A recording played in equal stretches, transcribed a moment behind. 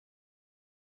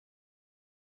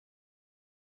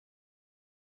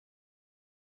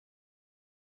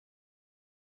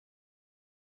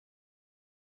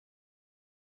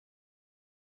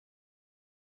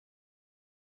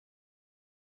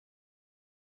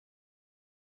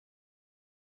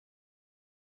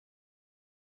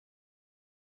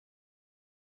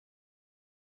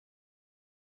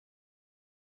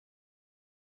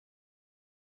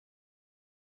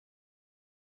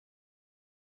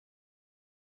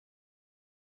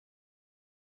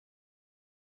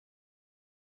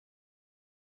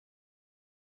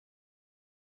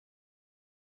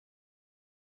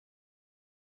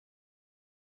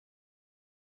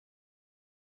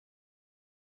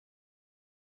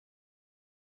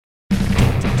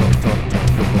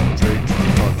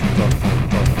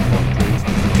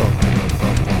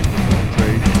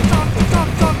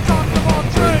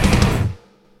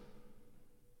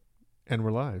And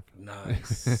we're live.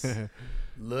 Nice.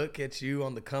 Look at you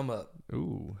on the come up.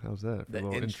 Ooh, how's that? For The a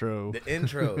little int- intro. The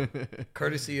intro,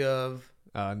 courtesy of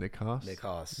Nick Haas. Nick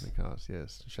Haas. Nick Haas,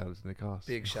 yes. Shout out to Nick Haas.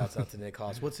 Big shouts out to Nick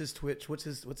Haas. What's his Twitch? What's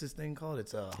his thing called?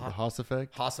 It's a The Haas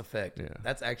Effect. Haas Effect. Yeah.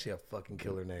 That's actually a fucking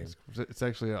killer name. It's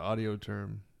actually an audio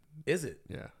term. Is it?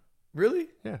 Yeah. Really?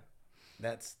 Yeah.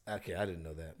 That's okay. I didn't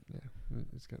know that. Yeah.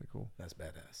 It's kind of cool. That's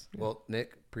badass. Yeah. Well,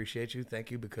 Nick, appreciate you.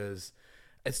 Thank you, because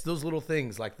it's those little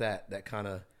things like that that kind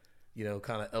of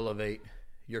elevate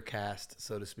your cast,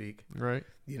 so to speak. Right.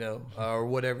 Or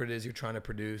whatever it is you're trying to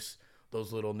produce.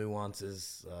 Those little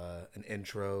nuances, an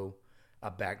intro, a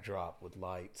backdrop with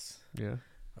lights, Yeah.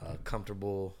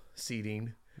 comfortable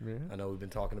seating. Yeah. I know we've been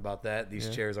talking about that. These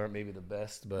chairs aren't maybe the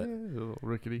best, but Yeah, a little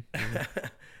rickety.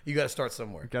 you got to start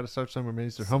somewhere. Got to start somewhere,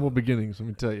 man. They're humble beginnings, let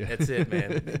me tell you. That's it,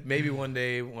 man. Maybe one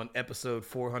day on episode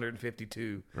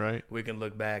 452, Right. we can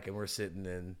look back and we're sitting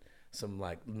in some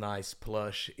like nice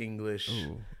plush English,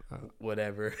 Ooh,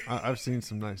 whatever. I've seen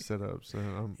some nice setups.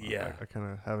 Yeah. I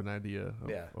kind of have an idea of,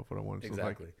 Yeah, of what I want it to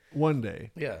exactly. look like one day.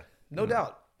 Yeah, no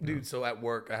doubt, dude. So at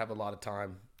work, I have a lot of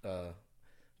time.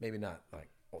 Maybe not like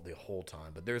the whole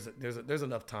time, but there's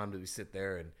enough time to sit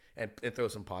there and throw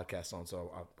some podcasts on.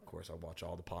 So of course I watch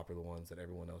all the popular ones that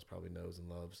everyone else probably knows and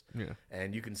loves. Yeah.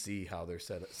 And you can see how their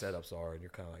setups are, and you're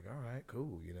kind of like, all right,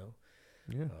 cool,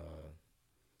 Yeah.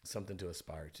 something to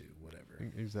aspire to,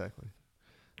 whatever. Exactly.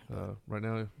 Right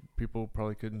now, people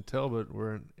probably couldn't tell, but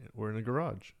we're in a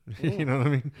garage. Ooh. You know what I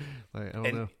mean? Like, I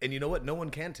don't know. And you know what? No one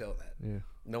can tell that. Yeah.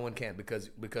 No one can, because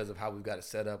of how we've got it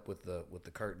set up with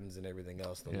the curtains and everything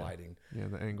else, the lighting. Yeah,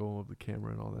 the angle of the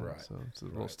camera and all that. Right. So it's a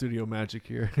little studio magic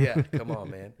here. Yeah, come on,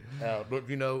 man. But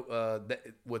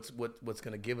what's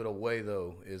going to give it away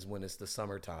though is when it's the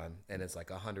summertime and it's like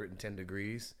 110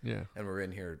 degrees. Yeah. And we're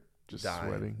in here Just dying,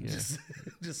 sweating. Yeah.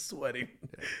 just sweating.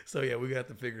 Yeah. So yeah, we got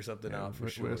to figure something out for We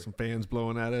sure. have some fans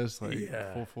blowing at us, like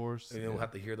Yeah. full force. And we'll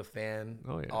have to hear the fan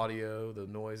audio, the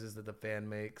noises that the fan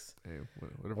makes, Hey,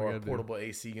 whatever or we a gotta portable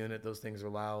AC unit. Those things are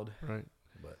loud, do. Right.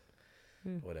 but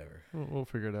Yeah. whatever. We'll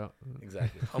figure it out.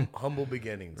 Exactly. Humble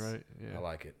beginnings. Right. Yeah. I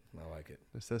like it.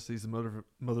 Necessity's the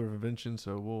mother of invention.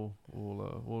 So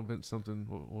we'll invent something.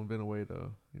 We'll invent a way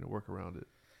to work around it.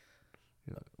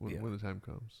 When the time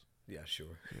comes. Yeah,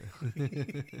 sure.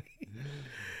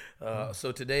 Yeah.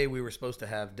 So today we were supposed to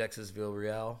have Dexys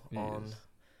Villarreal on. Yes.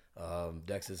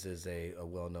 Dexys is a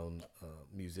well-known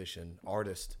musician,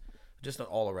 artist, just an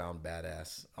all-around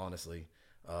badass, honestly.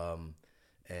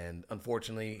 And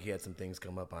unfortunately, he had some things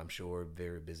come up, I'm sure.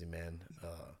 Very busy man,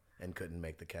 and couldn't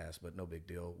make the cast, but no big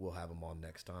deal. We'll have him on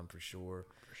next time for sure.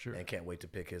 For sure. And can't wait to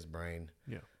pick his brain.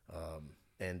 Yeah.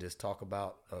 And just talk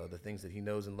about the things that he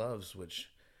knows and loves, which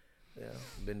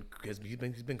he's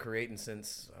been creating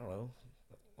since, I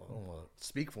don't want to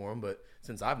speak for him, but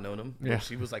since I've known him, Yeah.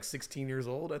 he was like 16 years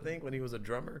old, I think, when he was a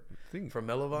drummer I think for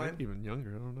Melovine. maybe even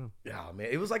younger. I don't know. Yeah, man,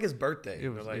 it was like his birthday. It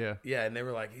was, yeah, and they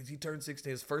were like, he turned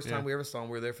 16. His first time we ever saw him.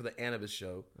 We were there for the Anubis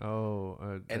show. Oh,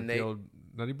 And the old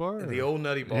Nutty Bar? The old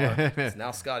Nutty Bar. Yeah. It's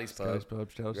now Scotty's Pub. Scotty's Pub.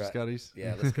 Shout out to Right. Scotty's.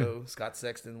 Yeah, let's go. Scott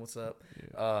Sexton, what's up?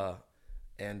 Yeah.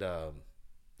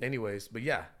 Anyways, but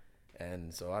yeah.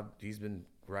 And so he's been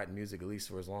writing music at least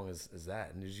for as long as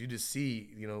that. And as you just see,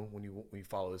 when you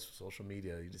follow his social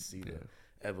media, you just see the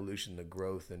evolution, the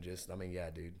growth, and just,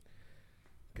 dude.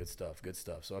 Good stuff.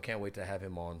 So I can't wait to have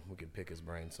him on. We can pick his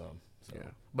brain some. So. Yeah.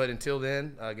 But until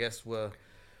then, I guess we're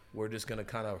just going to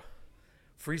kind of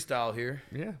freestyle here.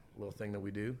 Yeah. Little thing that we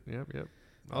do. Yep.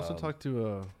 I also talked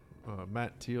to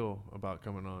Matt Teal about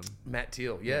coming on. Matt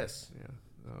Teal, yes.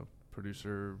 Yeah.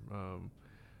 Producer,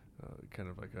 kind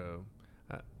of like a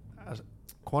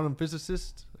quantum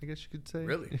physicist, I guess you could say.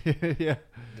 Really? Yeah.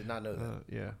 Did not know that.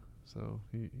 Yeah. So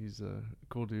he's a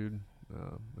cool dude,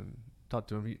 and talked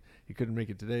to him. He couldn't make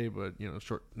it today, but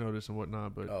short notice and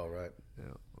whatnot. But Oh, right.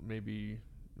 maybe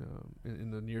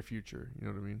in the near future. You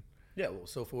know what I mean? Yeah, well,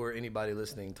 so for anybody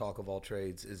listening, Talk of All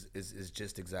Trades is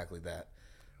just exactly that.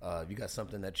 You got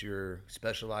something that you're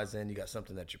specialized in, you got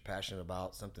something that you're passionate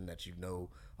about, something that you know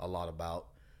a lot about.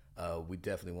 We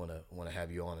definitely want to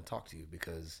have you on and talk to you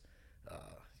because,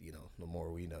 the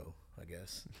more we know, I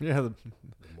guess. Yeah, the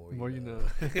more you know.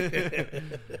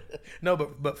 No,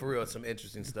 but for real, it's some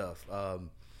interesting stuff.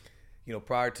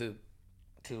 Prior to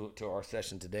our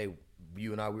session today,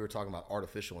 you and I, we were talking about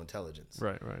artificial intelligence.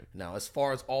 Right. Now, as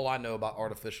far as all I know about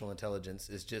artificial intelligence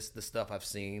is just the stuff I've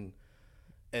seen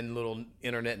in little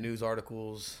internet news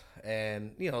articles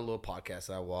and, little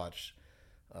podcasts I watch.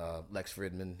 Lex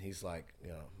Fridman, he's like,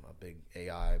 a big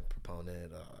AI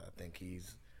proponent. I think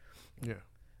he's,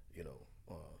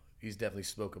 he's definitely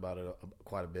spoke about it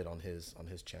quite a bit on his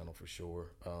channel for sure.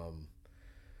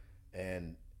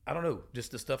 And I don't know,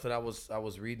 just the stuff that I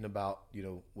was reading about,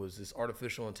 was this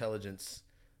artificial intelligence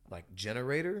like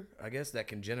generator, I guess, that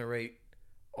can generate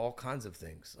all kinds of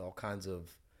things, all kinds of,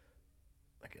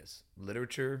 I guess,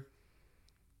 literature,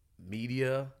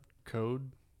 media,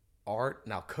 Code. art.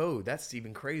 Now code, that's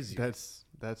even crazier. That's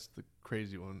the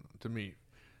crazy one to me,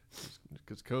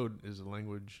 because code is a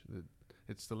language that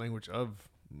it's the language of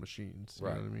machines. You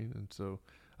know what I mean? And so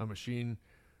a machine,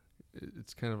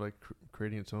 it's kind of like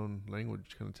creating its own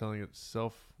language, kind of telling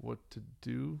itself what to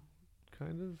do.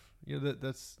 Kind of,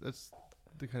 that's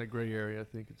the kind of gray area I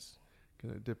think it's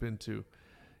gonna dip into.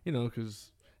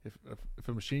 Because if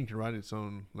a machine can write its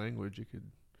own language, it could,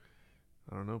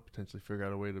 I don't know, potentially figure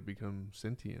out a way to become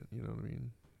sentient. You know what I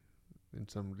mean? In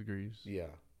some degrees. Yeah.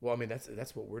 Well, I mean,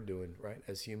 that's what we're doing, right?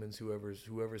 As humans,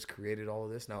 whoever's created all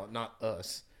of this. Now, not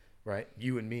us, right?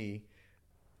 You and me.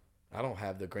 I don't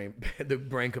have the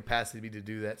brain capacity to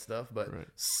do that stuff, but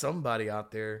somebody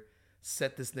out there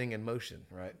set this thing in motion,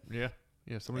 right? Yeah.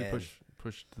 Somebody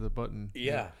pushed the button.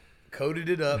 Yeah. Coded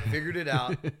it up, figured it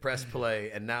out, press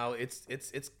play, and now it's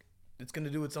going to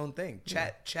do its own thing.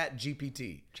 Chat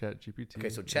GPT. Chat GPT. Okay,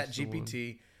 so Chat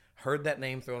GPT, heard that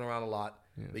name thrown around a lot.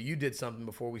 Yeah. But you did something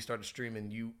before we started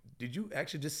streaming. Did you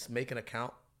actually just make an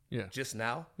account? Yeah. Just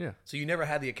now? Yeah. So you never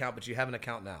had the account, but you have an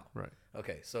account now. Right.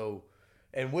 Okay. So,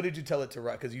 and what did you tell it to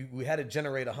write? Because we had to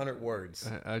generate 100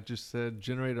 words. I just said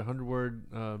generate a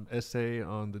 100-word essay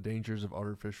on the dangers of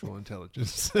artificial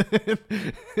intelligence.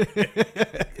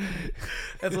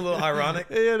 That's a little ironic.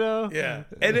 Yeah.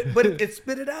 But it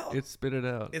spit it out. It spit it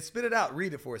out. It spit it out.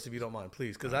 Read it for us if you don't mind,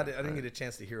 please, because I didn't get a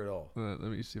chance to hear it all. Let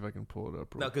me see if I can pull it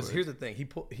up. No, because here's the thing.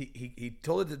 He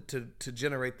told it to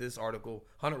generate this article,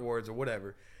 100 words or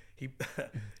whatever.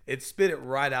 It spit it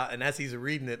right out, and as he's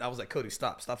reading it, I was like, Cody,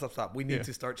 stop. We need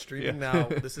to start streaming now.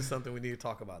 This is something we need to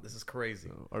talk about. This is crazy.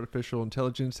 So, artificial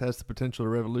intelligence has the potential to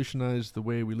revolutionize the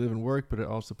way we live and work, but it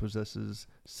also possesses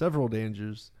several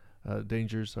dangers.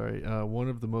 One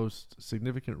of the most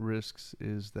significant risks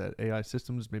is that AI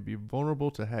systems may be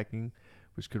vulnerable to hacking,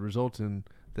 which could result in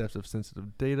theft of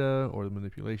sensitive data or the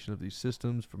manipulation of these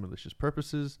systems for malicious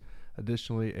purposes.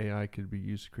 Additionally, AI could be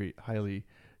used to create highly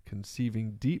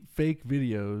conceiving deep fake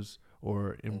videos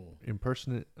or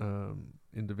impersonate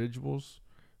individuals,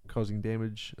 causing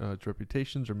damage to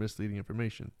reputations or misleading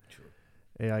information. True.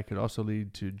 AI could also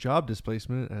lead to job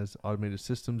displacement as automated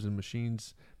systems and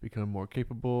machines become more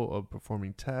capable of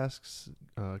performing tasks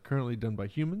currently done by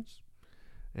humans.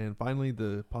 And finally,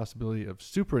 the possibility of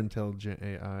super intelligent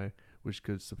AI, which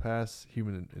could surpass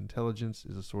human intelligence,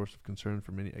 is a source of concern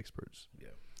for many experts. Yeah.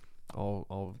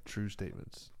 All true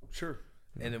statements. Sure.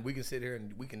 Yeah. And then we can sit here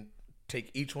and we can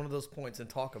take each one of those points and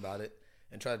talk about it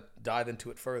and try to dive into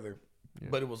it further. Yeah.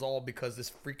 But it was all because this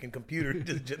freaking computer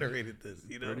just generated this,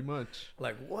 Pretty much.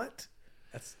 Like, what?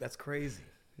 That's crazy.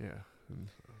 Yeah. And,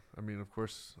 I mean, of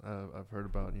course, I've heard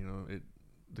about,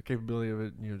 the capability of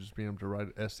it, just being able to write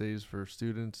essays for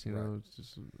students,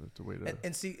 it's a way to...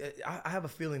 And see, I have a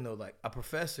feeling, though, like a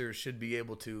professor should be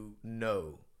able to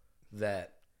know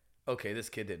that, okay, this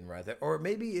kid didn't write that. Or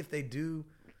maybe if they do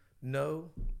know,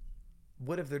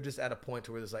 what if they're just at a point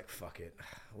to where it's like, fuck it,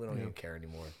 we don't even care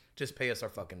anymore. Just pay us our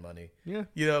fucking money. Yeah.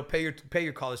 Pay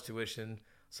your college tuition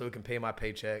so it can pay my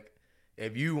paycheck.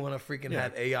 If you want to freaking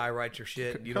have AI write your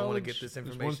shit, you don't want to get this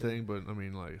information. It's one thing, but I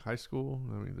mean, like high school,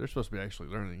 they're supposed to be actually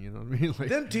learning. You know what I mean? Like,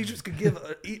 them teachers could give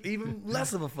even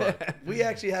less of a fuck. We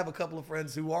actually have a couple of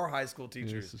friends who are high school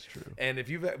teachers. This is true. And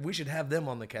we should have them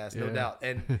on the cast, no doubt.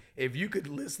 And if you could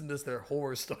listen to their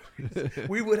horror stories,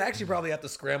 we would actually probably have to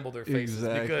scramble their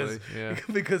faces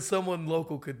because someone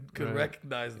local could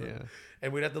recognize them. Yeah.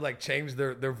 And we'd have to like change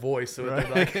their voice so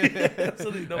like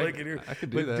so they know they can hear. I could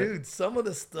do that. Dude, some of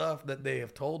the stuff that they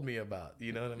have told me about,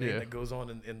 you know what I mean, that goes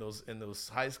on in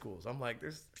those high schools. I'm like,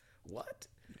 there's what?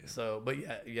 Yeah. So, but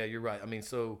yeah, you're right. I mean,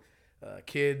 so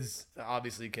kids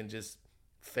obviously can just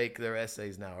fake their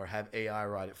essays now or have AI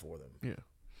write it for them.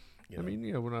 Yeah. I mean,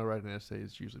 when I write an essay,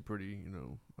 it's usually pretty,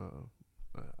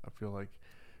 I feel like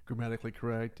grammatically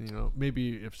correct.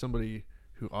 Maybe if somebody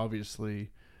who obviously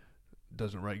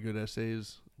doesn't write good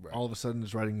essays, all of a sudden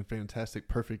is writing fantastic,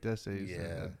 perfect essays.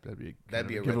 Yeah, that'd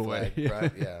be a giveaway,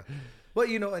 right? Yeah, but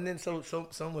and then some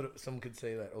could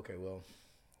say that, okay, well,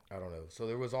 I don't know. So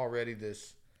there was already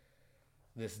this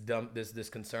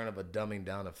concern of a dumbing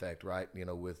down effect, right?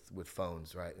 With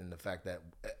phones, right, and the fact that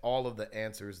all of the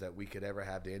answers that we could ever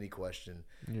have to any question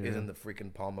is in the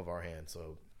freaking palm of our hand.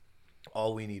 So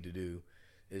all we need to do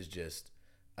is just,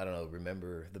 I don't know,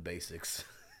 remember the basics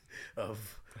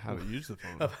of how to use the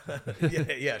phone.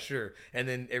 yeah, sure. And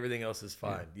then everything else is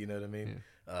fine. You know what I mean?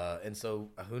 Yeah. And so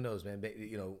who knows, man?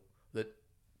 That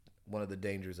one of the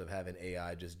dangers of having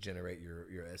AI just generate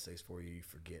your essays for you. You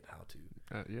forget how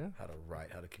to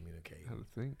write, how to communicate, how to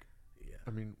think. Yeah,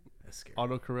 I mean, that's scary.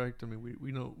 Autocorrect. I mean,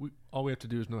 we know all we have to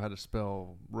do is know how to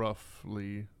spell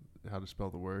roughly how to spell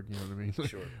the word. You know what I mean?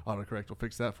 Sure. Autocorrect will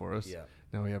fix that for us. Yeah.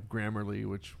 Now we have Grammarly,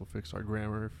 which will fix our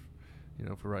grammar.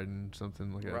 If we're writing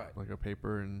something like a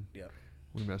paper and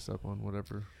we mess up on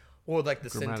whatever. Or like the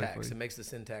syntax, it makes the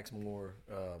syntax more.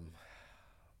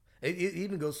 It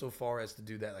even goes so far as to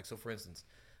do that. Like, so for instance,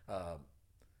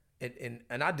 and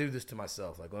I do this to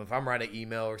myself. Like, if I'm writing an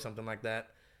email or something like that,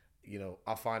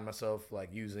 I'll find myself like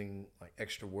using like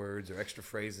extra words or extra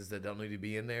phrases that don't need to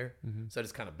be in there. Mm-hmm. So I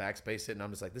just kind of backspace it, and I'm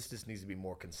just like, this just needs to be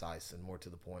more concise and more to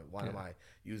the point. Why am I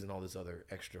using all this other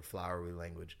extra flowery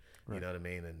language? Right. You know what I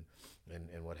mean?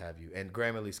 And what have you. And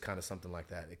Grammarly's kind of something like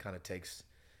that. It kind of takes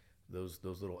those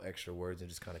little extra words and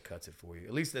just kind of cuts it for you.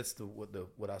 At least that's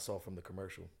what I saw from the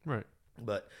commercial. Right.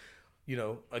 But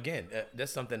again,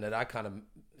 that's something that I kind of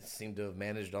seem to have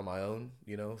managed on my own,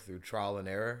 through trial and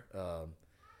error.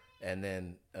 And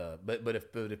then, but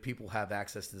if people have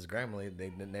access to this Grammarly,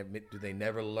 do they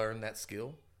never learn that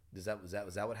skill? Was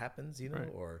that what happens? Right.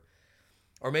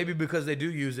 Or maybe because they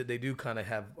do use it, they do kind of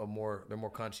have they're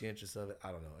more conscientious of it.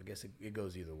 I don't know. I guess it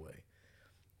goes either way.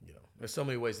 There's so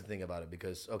many ways to think about it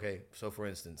because, okay, so for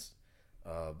instance,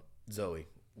 Zoe,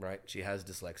 right? She has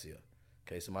dyslexia.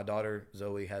 Okay, so my daughter,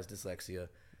 Zoe, has dyslexia.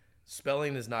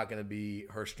 Spelling is not going to be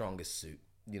her strongest suit,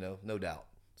 no doubt.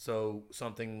 So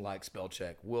something like spell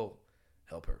check will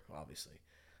help her, obviously.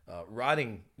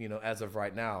 Writing, as of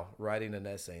right now, writing an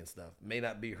essay and stuff may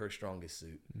not be her strongest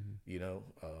suit,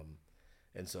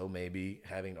 and so maybe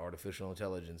having artificial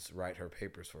intelligence write her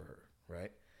papers for her,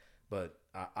 right? But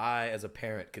I, as a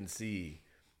parent, can see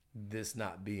this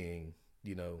not being,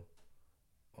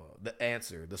 the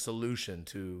answer, the solution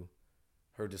to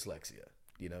her dyslexia,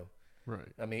 Right.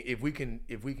 I mean, if we can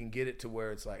get it to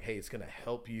where it's like, hey, it's going to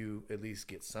help you at least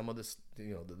get some of this,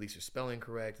 at least your spelling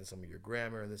correct and some of your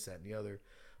grammar and this, that, and the other.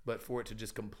 But for it to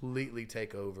just completely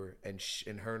take over and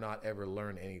her not ever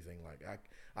learn anything, like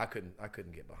I couldn't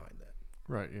get behind that.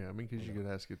 Right. Yeah. I mean, because you could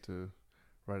ask it to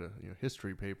write a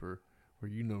history paper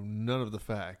where none of the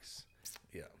facts.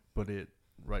 Yeah. But it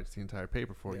writes the entire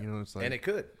paper for you. It's like, and it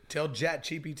could tell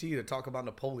ChatGPT to talk about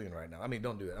Napoleon right now. I mean,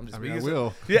 don't do it. I'm just. I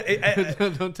will. Yeah.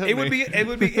 Don't tell me. It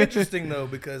would be interesting though,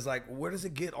 because like, where does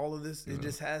it get all of this? It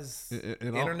just has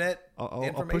internet.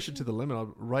 I'll push it to the limit.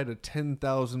 I'll write a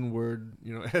 10,000 word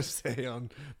essay on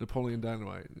Napoleon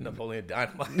Dynamite. Napoleon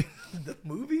Dynamite, the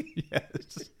movie.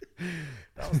 Yes.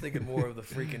 I was thinking more of the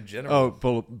freaking general.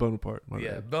 Oh, Bonaparte. My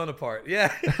bad. Bonaparte. Yeah.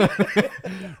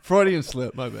 Freudian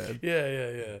slip. My bad.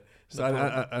 Yeah. So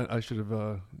I should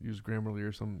have used Grammarly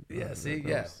or something. Yeah.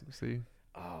 See.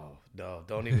 Oh no!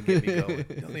 Don't even get me going.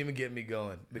 Don't even get me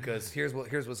going, because here's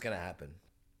what's gonna happen.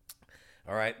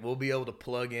 All right, we'll be able to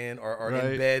plug in or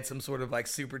embed some sort of like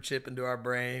super chip into our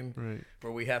brain,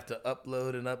 where we have to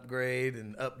upload and upgrade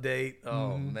and update.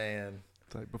 Oh man!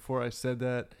 It's like, before I said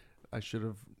that, I should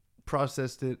have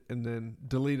processed it and then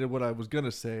deleted what I was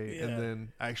gonna say and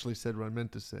then actually said what I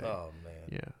meant to say. Oh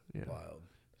man! Yeah. Wild.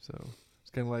 So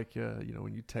it's kind of like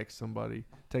when you text somebody.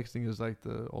 Texting is like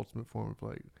the ultimate form of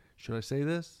like, should I say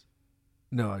this?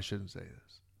 No, I shouldn't say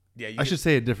this. Yeah, I should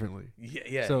say it differently.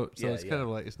 Yeah. So it's kind of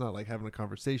like, it's not like having a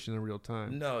conversation in real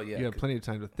time. No, yeah. You have plenty of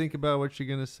time to think about what you're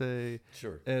gonna say.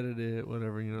 Sure. Edit it,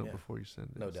 whatever, before you send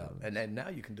it. No doubt. And now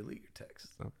you can delete your text.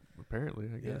 Apparently,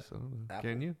 I guess. I don't know. Apple.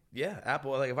 Can you? Yeah,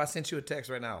 Apple. Like if I sent you a text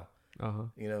right now,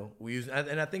 we use,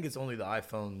 and I think it's only the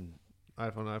iPhone.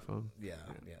 Yeah.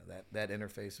 That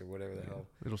interface or whatever the hell.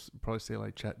 It'll probably say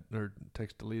like chat or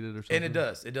text deleted or something. And it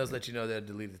does. It does let you know that it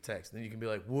deleted the text. Then you can be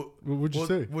like, what'd you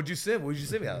say? What'd you send? What'd you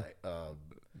send me? I'm like,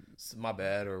 my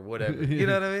bad or whatever. You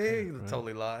know what I mean? Right.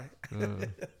 Totally lie.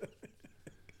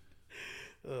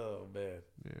 Oh man.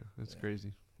 Yeah, it's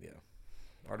crazy. Yeah.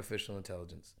 Artificial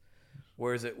intelligence.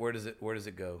 Where does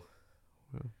it go?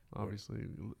 Well, obviously,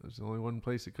 there's only one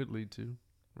place it could lead to,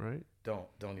 right? Don't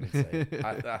even say it.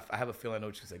 I have a feeling I know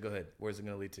what you say. Go ahead. Where's it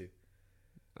going to lead to?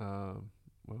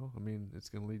 Well, I mean, it's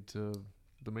going to lead to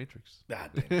The Matrix. Ah,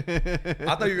 dang.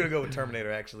 I thought you were going to go with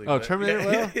Terminator, actually. Oh, Terminator?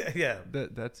 Well, yeah.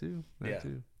 That too. That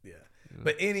too. Yeah.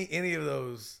 But any of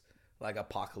those like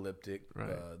apocalyptic,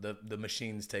 the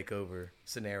machines take over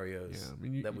scenarios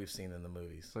that we've seen in the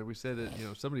movies. Like we said,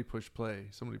 somebody pushed play,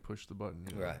 somebody pushed the button.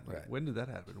 Right. When did that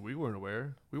happen? We weren't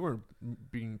aware. We weren't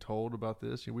being told about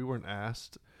this. We weren't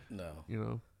asked. No.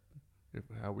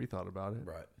 How we thought about it.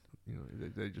 Right.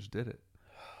 They just did it.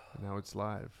 And now it's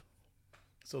live.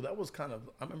 So that was kind of,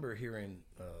 I remember hearing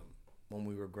when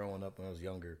we were growing up when I was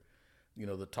younger,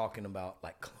 the talking about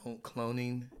like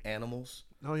cloning animals.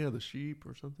 Oh yeah, the sheep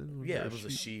or something. Yeah, it was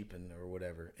a sheep or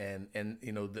whatever. And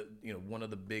one of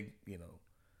the big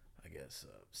I guess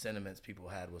sentiments people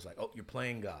had was like, oh, you're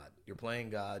playing God. You're playing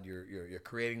God. You're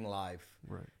creating life.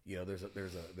 Right. There's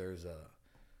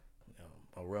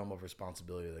a realm of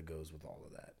responsibility that goes with all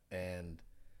of that. And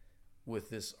with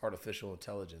this artificial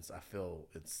intelligence, I feel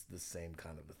it's the same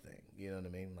kind of a thing. You know what I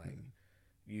mean? Like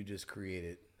you just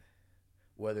created,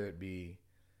 whether it be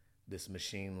this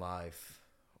machine life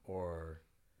or,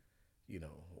 you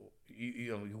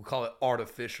call it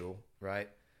artificial, right?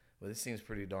 Well, this seems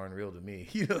pretty darn real to me.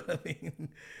 You know what I mean?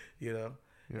 Yeah.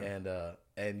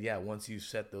 And yeah, once you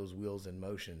set those wheels in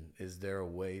motion, is there a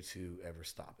way to ever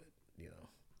stop it?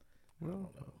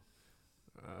 Well, I don't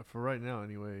know. For right now,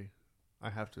 anyway, I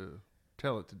have to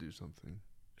tell it to do something.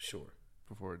 Sure.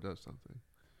 Before it does something.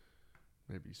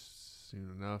 Maybe soon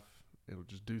enough, it'll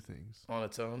just do things on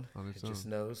its own. It just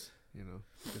knows.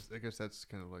 I guess that's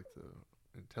kind of like the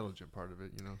intelligent part of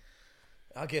it.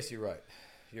 I guess you're right.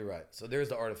 You're right. So there's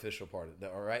the artificial part of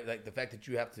that. All right, like the fact that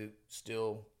you have to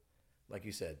still, like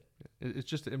you said, it's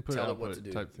just an input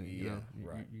output type thing. Yeah,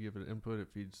 right. You give it an input, it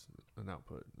feeds an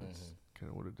output. That's kind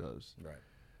of what it does. Right.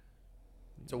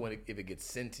 So if it gets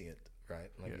sentient,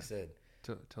 right, like you said,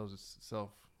 tells itself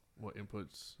what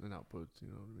inputs and outputs,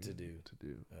 to do.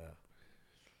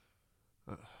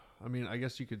 Yeah. I mean, I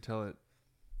guess you could tell it.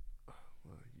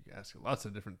 Well, you can ask it lots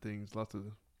of different things, lots of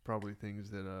probably things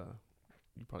that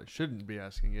you probably shouldn't be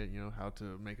asking it. How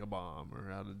to make a bomb, or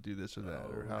how to do this or that,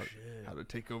 or how to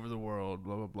take over the world.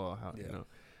 Blah blah blah. How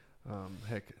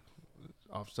heck,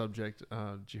 off subject.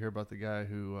 Did you hear about the guy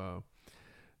who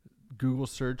Google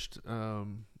searched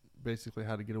basically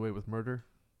how to get away with murder?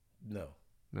 No.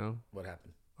 What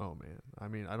happened? Oh man, I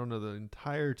mean, I don't know the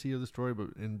entirety of the story, but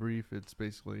in brief, it's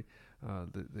basically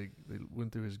they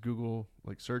went through his Google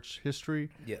search history.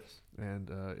 Yes. And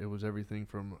it was everything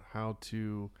from how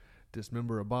to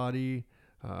dismember a body,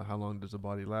 how long does a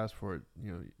body last for it,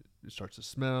 it starts to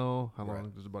smell, how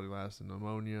long does a body last in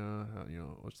pneumonia,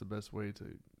 what's the best way to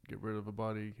get rid of a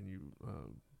body, can you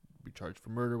be charged for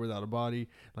murder without a body.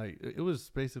 It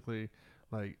was basically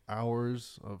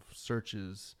hours of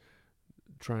searches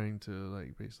trying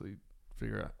to basically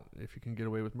figure out if you can get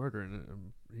away with murder,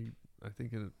 and he I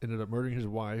think ended up murdering his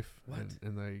wife. What?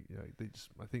 And they just,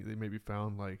 I think they maybe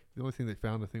found the only thing they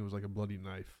found, I think, was a bloody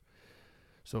knife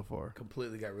so far.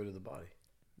 Completely got rid of the body.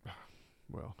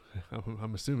 Well,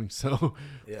 I'm assuming so.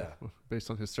 Yeah. Based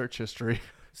on his search history.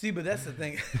 See, but that's the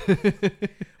thing.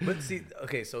 But see,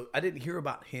 okay, so I didn't hear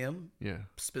about him. Yeah.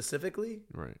 Specifically.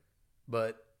 Right.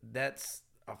 But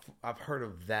I've heard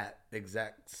of that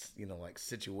exact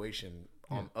situation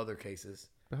on other cases.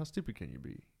 But how stupid can you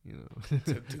be?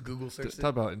 To Google search. Talk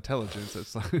about intelligence.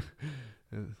 That's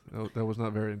that was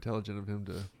not very intelligent of him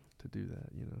to do that.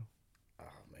 Oh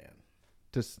man.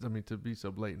 Just to be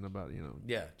so blatant about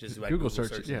Yeah, just Google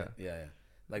search. Yeah.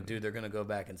 Dude, they're gonna go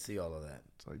back and see all of that.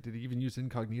 It's did he even use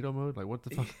incognito mode? What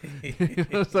the fuck?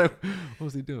 It's what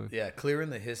was he doing? Yeah, clearing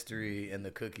the history and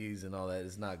the cookies and all that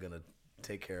is not gonna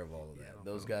take care of all of that.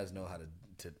 Those guys know how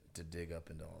to dig up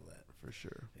into all that. For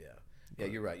sure. Yeah. Yeah,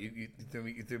 you're right. You threw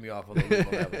me off a little bit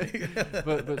on that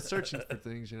one. but searching for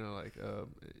things,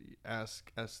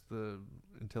 ask the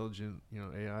intelligent,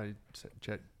 AI,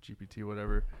 Chat GPT,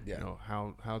 whatever. Yeah.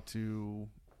 How to,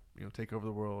 take over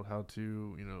the world. How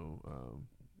to,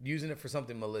 using it for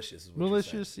something malicious. Is what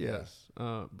malicious, yes.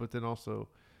 Yeah. But then also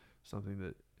something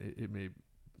that it may,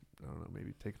 I don't know,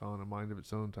 maybe take on a mind of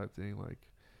its own type thing,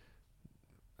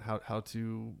 how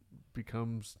to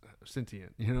become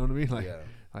sentient, you know what I mean?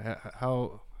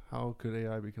 How could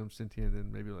AI become sentient,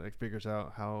 and maybe figures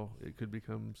out how it could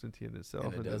become sentient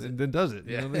itself, and then does it.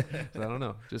 You know what I mean? So I don't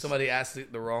know. Just somebody asked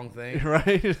it the wrong thing,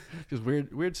 right? Just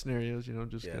weird scenarios,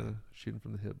 just kind of shooting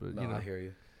from the hip. But I hear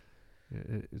you.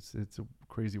 Yeah, it's a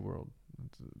crazy world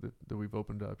that we've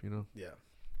opened up, Yeah.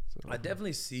 So I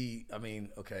definitely see. I mean,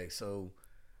 okay, so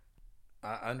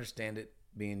I understand it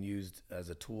being used as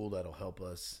a tool that'll help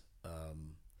us,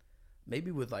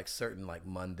 maybe with certain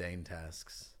mundane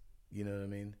tasks. You know what I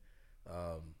mean?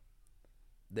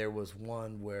 There was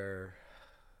one where,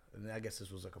 and I guess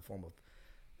this was a form of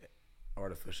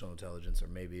artificial intelligence, or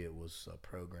maybe it was a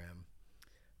program.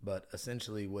 But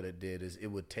essentially, what it did is it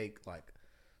would take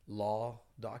law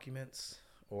documents,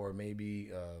 or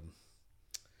maybe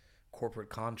corporate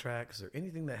contracts, or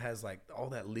anything that has all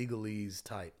that legalese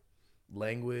type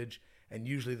language. And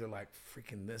usually they're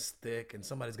freaking this thick, and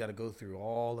somebody's got to go through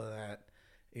all of that.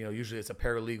 Usually it's a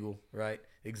paralegal, right?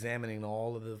 Examining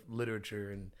all of the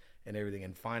literature and everything,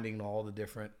 and finding all the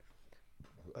different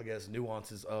I guess,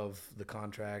 nuances of the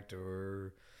contract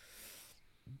or,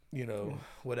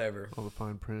 whatever. All the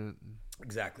fine print.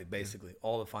 Exactly. Basically,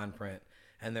 all the fine print.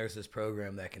 And there's this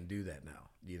program that can do that now,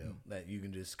 that you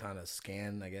can just kind of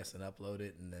scan, I guess, and upload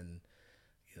it, and then,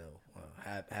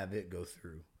 have it go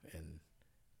through and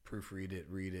proofread it,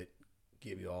 read it,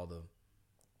 give you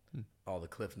all the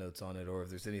cliff notes on it, or if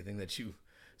there's anything that you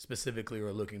specifically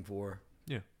are looking for.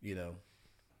 Yeah.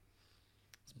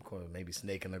 Maybe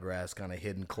snake in the grass, kind of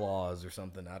hidden clause or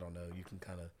something. I don't know. You can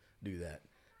kind of do that.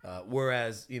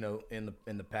 Whereas, in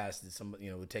the past,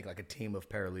 it would take like a team of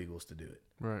paralegals to do it.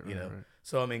 Right. Right.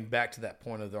 So, I mean, back to that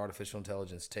point of the artificial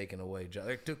intelligence taking away jobs.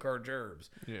 They took our jobs.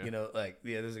 Yeah.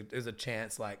 There's a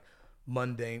chance like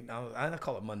mundane, I don't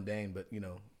call it mundane, but,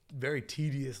 very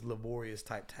tedious, laborious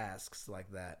type tasks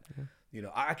like that. Yeah.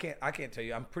 I can't tell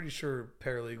you. I'm pretty sure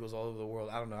paralegals all over the world,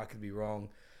 I don't know, I could be wrong,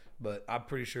 but I'm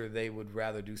pretty sure they would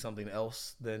rather do something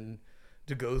else than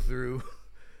to go through,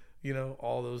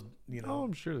 all those,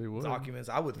 I'm sure they would. documents.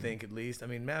 I would think, at least. I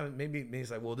mean, maybe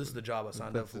it's like, well, this is the job I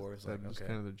signed up for. It's like, that's okay.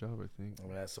 kind of the job, I think. I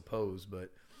mean, I suppose, but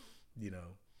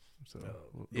So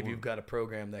if you've got a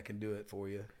program that can do it for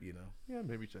you, yeah,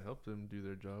 maybe to help them do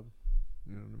their job.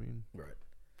 You know what I mean? right.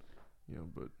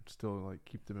 But still, like,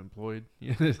 keep them employed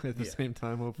at the same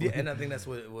time, hopefully. Yeah, and I think that's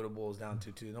what it boils down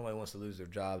to too. Nobody wants to lose their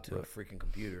job to a freaking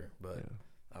computer, but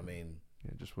I mean,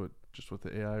 just what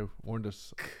the AI warned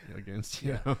us against.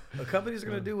 The companies are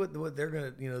going to do what they're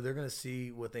going to, they're going to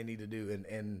see what they need to do,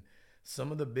 and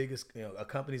some of the biggest, a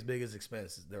company's biggest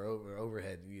expenses, their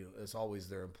overhead, it's always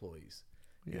their employees,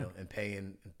 and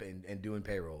paying and doing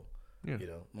payroll. Yeah.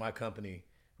 My company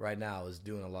right now is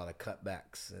doing a lot of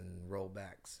cutbacks and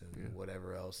rollbacks and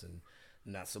whatever else, and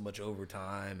not so much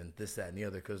overtime and this, that, and the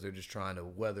other, because they're just trying to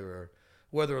weather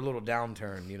a little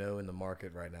downturn, in the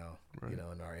market right now, in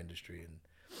our industry. And,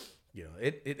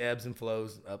 it ebbs and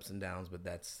flows, ups and downs, but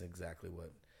that's exactly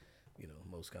what,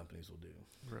 most companies will do.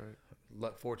 Right.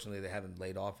 Fortunately, they haven't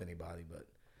laid off anybody, but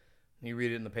you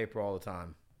read it in the paper all the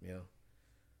time,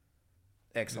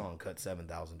 Exxon cut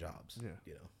 7,000 jobs. Yeah.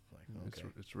 Okay.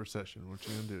 It's a recession. What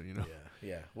you gonna do?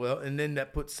 Yeah. Well, and then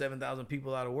that puts 7,000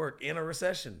 people out of work in a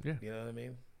recession. Yeah. You know what I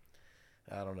mean?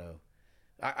 I don't know.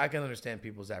 I can understand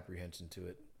people's apprehension to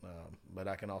it, but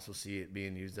I can also see it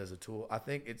being used as a tool. I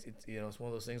think it's it's one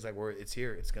of those things like where it's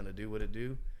here, it's gonna do what it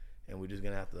do, and we're just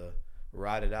gonna have to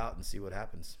ride it out and see what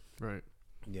happens. Right.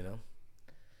 Yeah.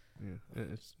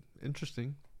 It's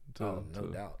interesting no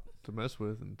doubt to mess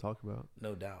with and talk about.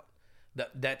 No doubt.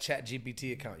 That Chat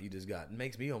GPT account you just got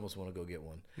makes me almost want to go get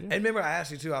one. Yeah. And remember, I asked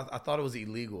you too. I thought it was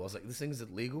illegal. I was like, "This thing's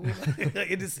illegal."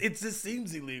 It just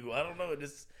seems illegal. I don't know. It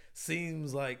just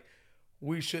seems like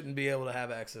we shouldn't be able to have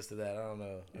access to that. I don't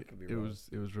know. I could be wrong.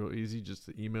 It was real easy. Just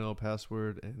the email,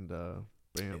 password, and bam,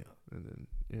 and then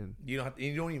in. You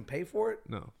don't even pay for it.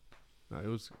 No, it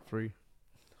was free.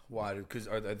 Why? Because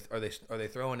are they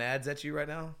throwing ads at you right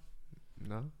now?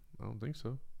 No, I don't think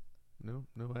so. No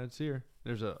ads here.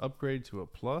 There's an upgrade to a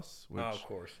plus, which of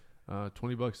course,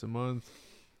 $20 a month.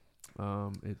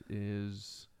 It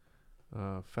is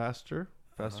faster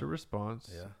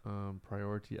response,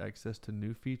 priority access to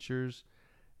new features,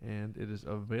 and it is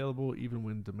available even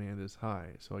when demand is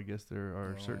high. So I guess there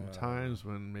are certain times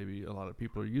when maybe a lot of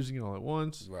people are using it all at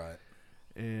once, right?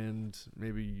 And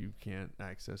maybe you can't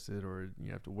access it, or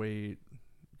you have to wait.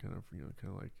 Kind of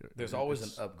like there's always an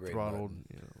upgrade throttled,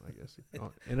 button. I guess,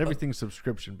 and everything's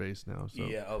subscription based now. So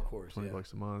yeah, of course,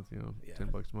 $20 a month, $10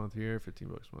 a month here, $15 a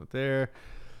month there.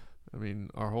 I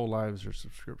mean, our whole lives are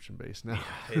subscription based now.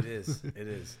 Yeah, it is. It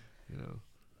is.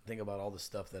 Think about all the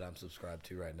stuff that I'm subscribed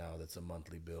to right now. That's a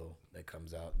monthly bill that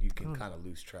comes out. You can kind of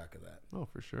lose track of that. Oh,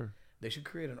 for sure. They should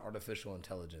create an artificial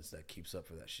intelligence that keeps up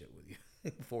for that shit with you,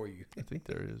 for you. I think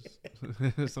there is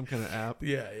some kind of app.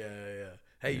 Yeah.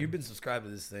 Hey, you've been subscribed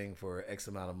to this thing for X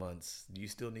amount of months. Do you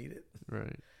still need it?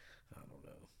 Right. I don't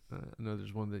know. I know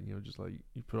there's one that just like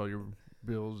you put all your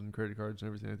bills and credit cards and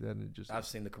everything like that, and it just I've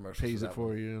seen the commercials. pays it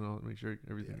for you, and I'll make sure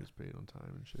everything is paid on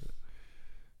time and shit.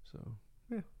 So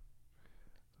yeah.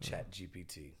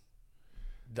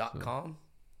 ChatGPT.com.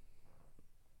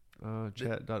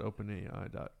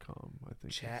 Chat.openai.com, I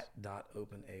think.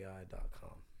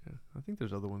 Chat.openai.com. Yeah, I think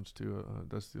there's other ones too.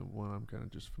 That's the one I'm kind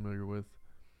of just familiar with.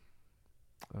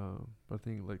 But I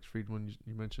think Lex Friedman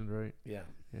you mentioned, right? Yeah.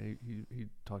 Yeah, he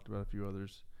talked about a few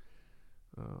others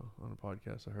on a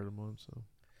podcast I heard him on. So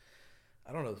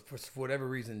I don't know, for whatever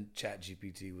reason,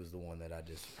 ChatGPT was the one that I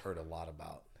just heard a lot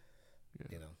about.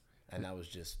 Yeah. And that was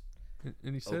just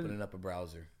and he said opening up a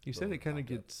browser. He said it kind of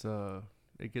gets kind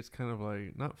of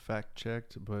like not fact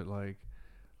checked, but like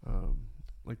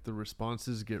the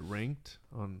responses get ranked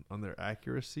on their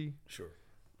accuracy. Sure.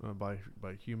 by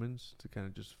humans to kind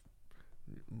of just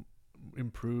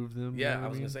improve them. Yeah, I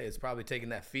was gonna say it's probably taking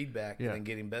that feedback Yeah. and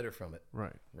getting better from it.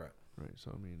 Right. Right.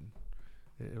 So I mean,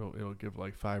 it'll give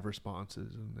like 5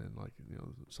 responses, and then like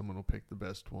someone will pick the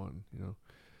best one, and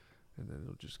then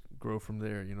it'll just grow from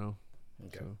there.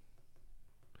 Okay. So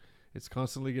it's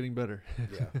constantly getting better.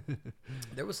 Yeah.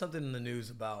 There was something in the news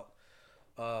about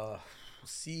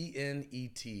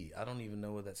CNET. I don't even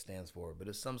know what that stands for, but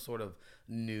it's some sort of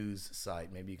news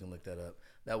site. Maybe you can look that up.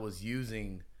 That was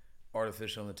using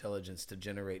artificial intelligence to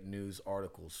generate news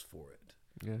articles for it.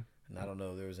 Yeah. And I don't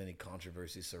know if there was any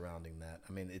controversy surrounding that.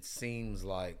 I mean, it seems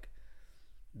like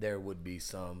there would be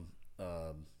some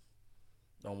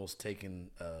almost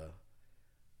taken, I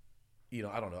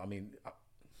don't know. I mean,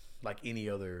 like any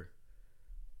other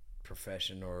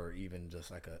profession or even just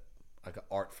like an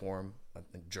art form, I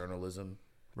think journalism,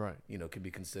 Right. Could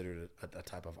be considered a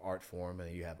type of art form.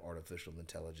 And you have artificial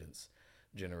intelligence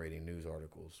generating news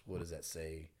articles. What does that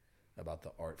say about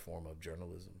the art form of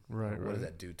journalism? Right. What does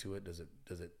that do to it? Does it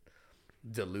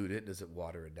dilute it? Does it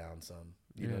water it down some?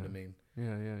 You know what I mean?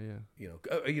 Yeah.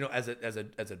 As a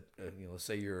let's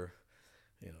say you're,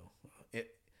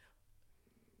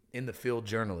 in the field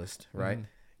journalist, right?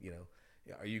 Mm-hmm.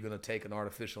 Are you going to take an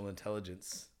artificial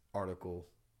intelligence article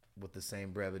with the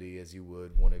same brevity as you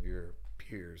would one of your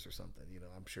peers or something?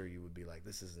 I'm sure you would be like,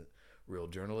 this isn't real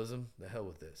journalism. The hell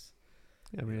with this.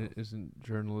 Yeah, I mean, isn't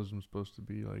journalism supposed to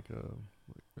be like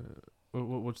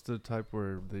what's the type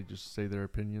where they just say their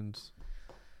opinions?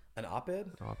 An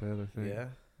op-ed? Op-ed, I think. Yeah.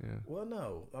 Yeah. Well,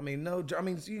 no. I mean, no. I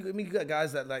mean, you got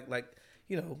guys that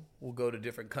will go to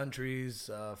different countries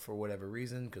for whatever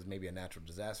reason, because maybe a natural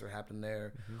disaster happened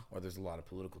there, or there's a lot of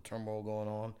political turmoil going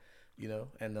on,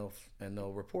 and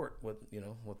they'll report what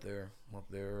their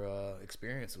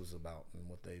experience was about and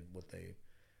what they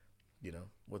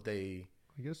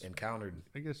I guess encountered.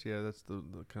 I guess that's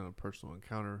the kind of personal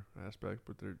encounter aspect,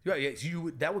 but they're Yeah.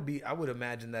 I would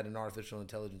imagine that an artificial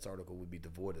intelligence article would be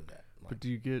devoid of that. But do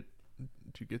you get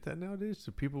that nowadays?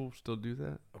 Do people still do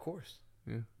that? Of course.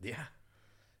 Yeah.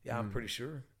 Yeah, I'm pretty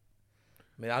sure.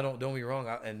 I mean, don't get me wrong,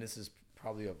 and this is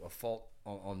probably a fault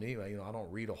on me. I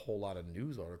don't read a whole lot of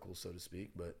news articles, so to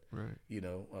speak, but right.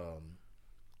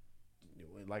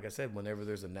 Like I said, whenever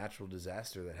there's a natural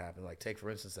disaster that happened, like take for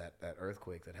instance that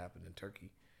earthquake that happened in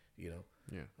Turkey,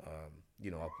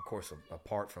 of course,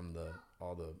 apart from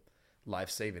all the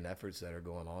life-saving efforts that are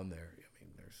going on there, I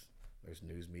mean, there's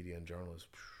news media and journalists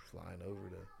flying over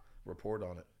to report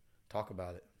on it, talk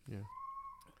about it. Yeah.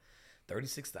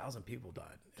 36,000 people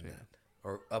died in that,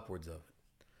 or upwards of it.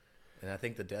 And I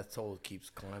think the death toll keeps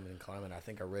climbing and climbing. I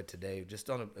think I read today, just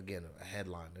on a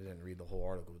headline. I didn't read the whole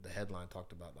article, but the headline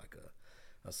talked about like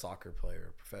a soccer player,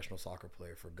 a professional soccer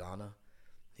player for Ghana.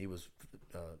 He was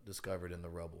discovered in the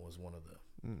rubble as one of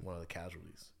the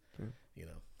casualties.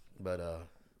 But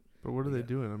what are they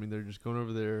doing? I mean, they're just going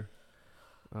over there.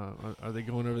 Are they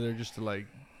going over there just to like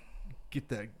get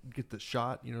the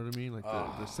shot? You know what I mean? Like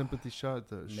the sympathy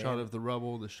shot, shot of the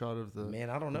rubble, the shot of the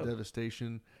I don't know,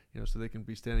 devastation. So they can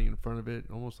be standing in front of it,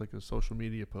 almost like a social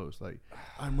media post, like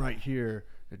I'm right here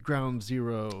at ground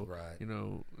zero. Right.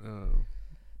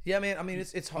 Yeah, man. I mean,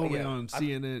 it's hard. Only on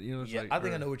CNN. It's I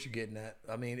think I know what you're getting at.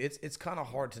 I mean, it's kind of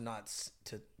hard to not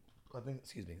to. I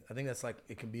think that's like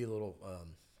it can be a little.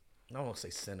 I don't want to say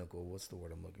cynical. What's the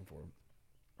word I'm looking for?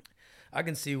 I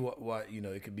can see what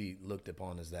it could be looked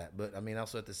upon as that, but I mean,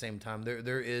 also at the same time,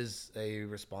 there is a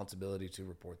responsibility to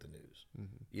report the news.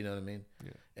 Mm-hmm. You know what I mean?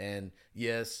 Yeah. And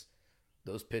yes,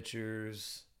 those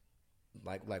pictures,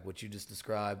 like what you just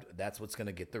described, that's what's going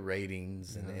to get the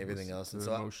ratings and everything else. And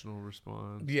the emotional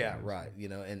response. Yeah, right.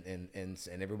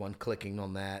 And everyone clicking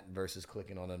on that versus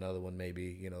clicking on another one,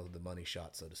 maybe the money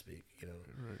shot, so to speak.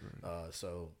 Right.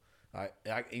 So I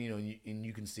and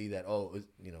you can see that.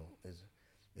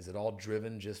 Is it all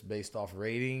driven just based off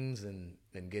ratings and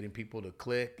getting people to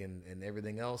click and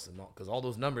everything else? And because all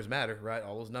those numbers matter, right?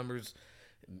 All those numbers,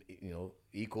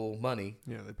 equal money.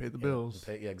 Yeah, they pay the bills.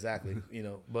 Yeah, exactly.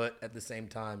 But at the same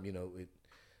time,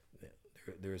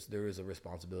 there is a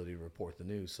responsibility to report the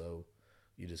news. So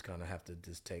you just kind of have to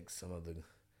just take some of the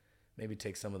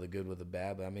good with the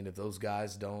bad. But I mean, if those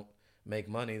guys don't make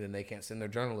money, then they can't send their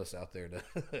journalists out there to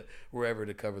wherever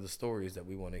to cover the stories that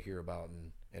we want to hear about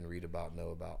and read about, know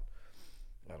about.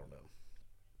 I don't know.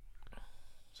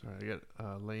 Sorry, I got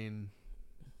Lane.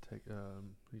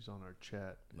 He's on our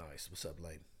chat. Nice. What's up,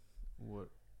 Lane? What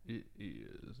it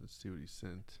is? Let's see what he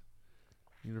sent.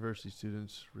 University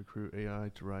students recruit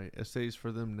AI to write essays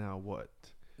for them. Now what?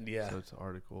 Yeah. So it's an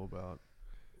article about.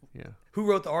 Yeah. Who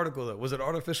wrote the article though? Was it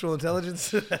artificial intelligence?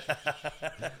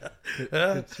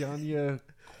 Tatiana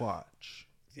Quach.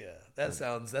 Yeah, that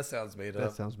sounds made up.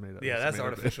 That sounds made up. Yeah, that's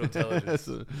artificial intelligence. That's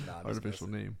an artificial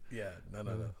name. Yeah, no,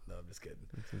 I'm just kidding.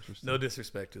 That's interesting. No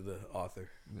disrespect to the author.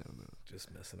 No.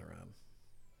 Just messing around.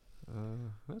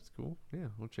 That's cool. Yeah,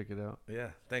 we'll check it out.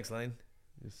 Yeah, thanks, Lane.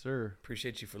 Yes, sir.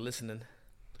 Appreciate you for listening.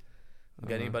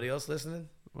 Got anybody else listening?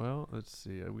 Well, let's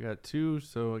see. We got 2,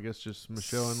 so I guess just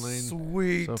Michelle and Lane.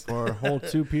 Sweet. So far, whole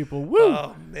 2 people. Woo!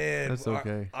 Oh man, That's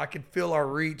okay. I can feel our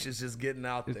reach is just getting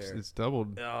out there. It's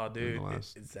doubled. Oh, dude, in the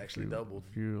last it's actually doubled.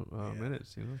 Few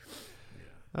minutes, you know.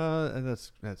 And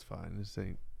that's fine. This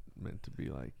ain't meant to be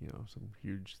like some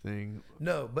huge thing.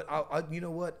 No, but I you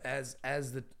know what? As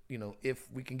the if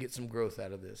we can get some growth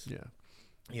out of this,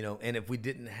 and if we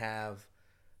didn't have,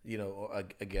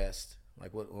 a guest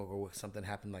like or something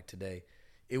happened like today,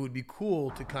 it would be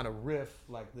cool to kind of riff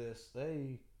like this.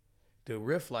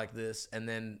 And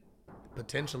then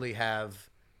potentially have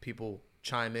people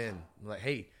chime in like,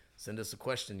 hey, send us a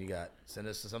question you got. Send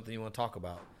us something you want to talk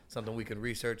about. Something we can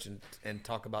research and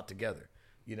talk about together,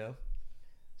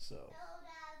 So.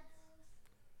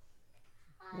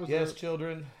 Yes,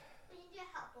 children. We need your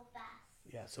help with that.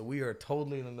 Yeah, so we are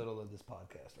totally in the middle of this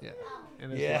podcast right now.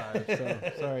 And it's live,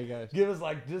 so sorry guys. Give us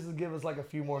like a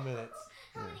few more minutes.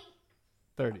 How many?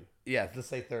 30. Yeah, let's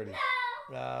say 30.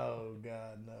 No. Oh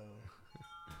God, no.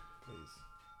 Please.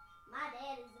 My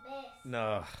dad is the best.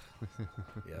 No.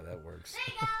 Yeah, that works. There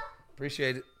you go.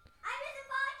 Appreciate it. I'm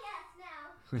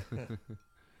in the podcast now.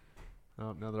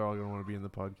 Oh, now they're all gonna want to be in the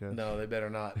podcast. No, they better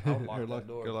not. I'll lock that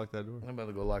door. Go lock that door. I'm about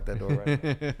to go lock that door right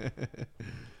now.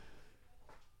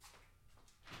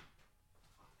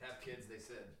 Have kids, they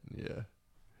said. Yeah.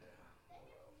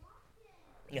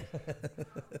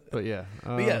 But yeah.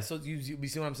 But yeah, so you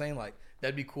see what I'm saying? Like,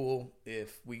 that'd be cool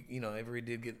if we, if we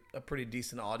did get a pretty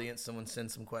decent audience, someone send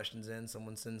some questions in,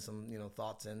 someone send some,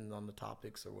 thoughts in on the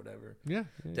topics or whatever. Yeah.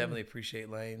 Definitely appreciate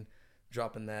Lane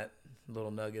dropping that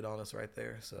little nugget on us right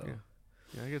there. So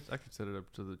yeah, I guess I could set it up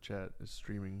to the chat. It's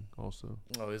streaming also.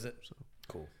 Oh, is it? So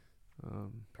cool.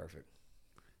 Perfect.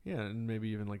 Yeah, and maybe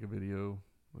even like a video,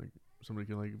 like somebody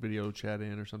can like video chat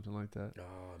in or something like that.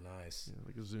 Oh, nice. Yeah,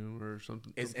 like a Zoom or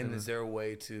something. Is there a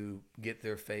way to get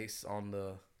their face on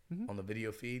the on the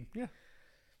video feed? Yeah.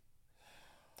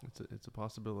 It's a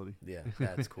possibility. Yeah,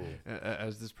 that's cool.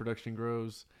 As this production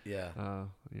grows, yeah,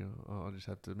 I'll just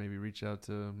have to maybe reach out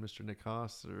to Mr. Nick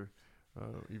Haas or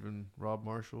even Rob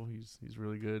Marshall. He's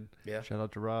really good. Yeah. Shout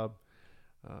out to Rob.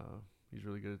 He's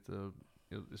really good at the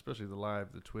especially the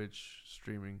live, the Twitch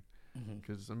streaming.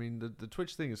 Because I mean the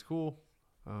Twitch thing is cool.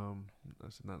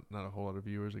 That's not a whole lot of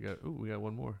viewers. We got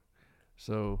one more.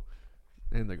 So,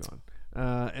 and they're gone.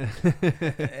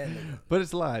 But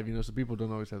it's live, so people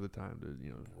don't always have the time to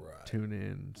tune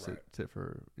in, sit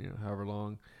for however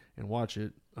long and watch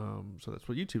it. So that's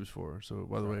what YouTube's for. So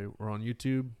by the way, we're on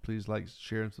YouTube. Please like,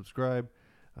 share, and subscribe.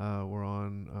 We're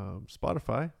on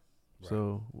Spotify.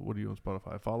 So what do you on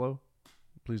Spotify? Follow.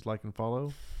 Please like and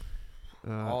follow.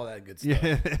 All that good stuff.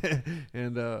 Yeah.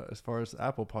 And as far as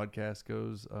Apple Podcast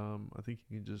goes, I think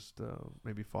you can just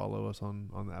maybe follow us on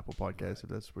the Apple Podcast if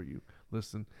that's where you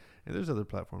listen. And there's other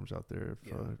platforms out there.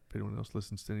 If anyone else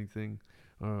listens to anything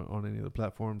on any of the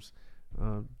platforms,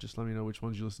 just let me know which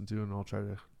ones you listen to, and I'll try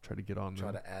to get on.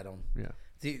 Try to add them. Yeah.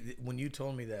 See, when you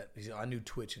told me that, I knew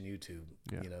Twitch and YouTube.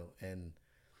 And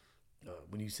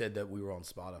when you said that we were on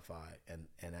Spotify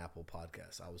and Apple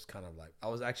Podcasts, I was kind of like,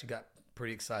 got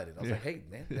pretty excited. I was like, hey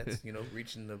man, that's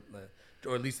reaching the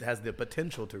or at least it has the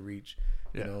potential to reach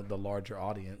the larger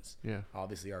audience. Yeah.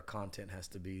 Obviously our content has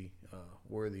to be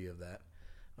worthy of that.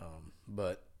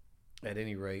 But at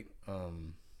any rate,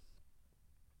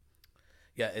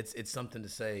 it's something to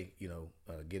say,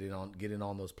 getting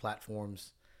on those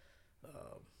platforms,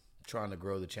 trying to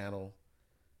grow the channel.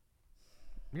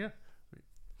 Yeah.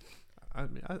 I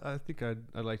mean, I think I'd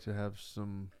like to have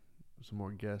some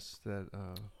more guests that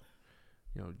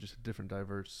just different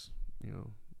diverse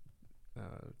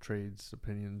trades,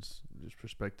 opinions, just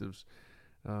perspectives,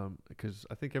 because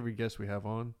I think every guest we have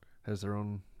on has their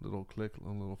own little clique,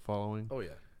 own little following. Oh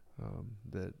yeah.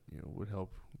 That would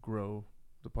help grow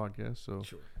the podcast. So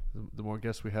sure. the more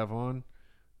guests we have on,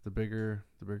 the bigger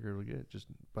it'll get, just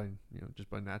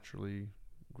by naturally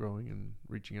growing and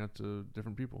reaching out to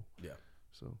different people. Yeah.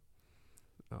 So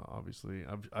obviously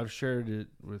I've shared it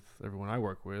with everyone I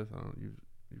work with. I don't know,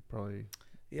 you've probably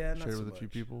shared it with much. a few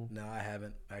people. No, I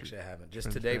haven't. Actually, I haven't. Just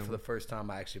Friends, today family. for the first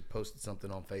time, I actually posted something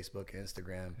on Facebook and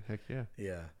Instagram. Heck yeah.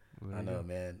 Yeah. Well, I know,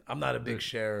 man. I'm not a big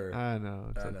sharer. I know.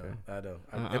 It's I know. okay. I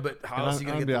know. But how else are you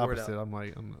gonna I'm get the the word opposite. out? I'm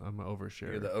like I'm an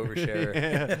oversharer. You're the oversharer.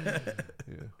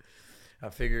 Yeah. I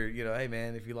figure, hey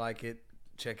man, if you like it,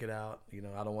 check it out. You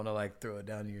know, I don't want to like throw it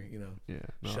down your, you know, Yeah.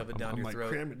 shove it down your like, throat.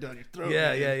 Cram it down your throat.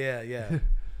 Yeah, man. yeah.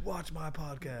 Watch my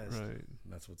podcast. Right.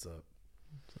 That's what's up.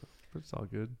 But it's all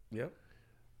good. Yep.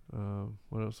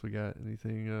 What else we got?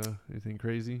 Anything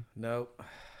crazy? Nope.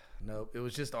 It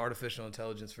was just artificial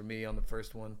intelligence for me on the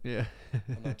first one. Yeah.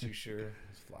 I'm not too sure.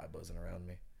 There's fly buzzing around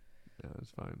me. Yeah,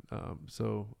 that's fine.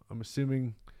 So I'm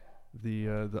assuming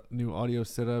the new audio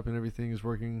setup and everything is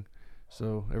working,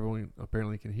 so everyone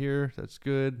apparently can hear. That's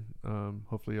good.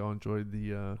 Hopefully y'all enjoyed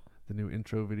the new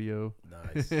intro video.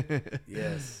 Nice.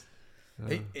 Yes.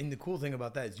 Hey, and the cool thing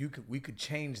about that is we could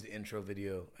change the intro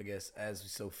video, I guess, as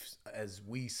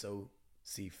we so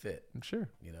see fit. I'm sure.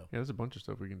 You know. Yeah, there's a bunch of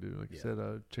stuff we can do. Like you Yeah.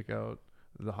 said, check out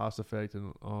the Haas effect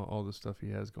and all the stuff he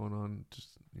has going on. Just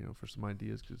for some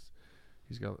ideas, because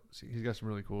he's got some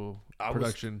really cool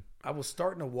production. I was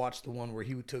starting to watch the one where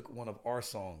he took one of our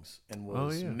songs and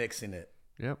was mixing it.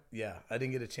 Yep. Yeah, I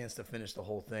didn't get a chance to finish the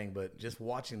whole thing, but just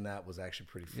watching that was actually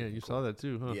pretty. Yeah, you cool. saw that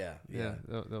too, huh? Yeah.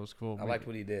 That was cool. I liked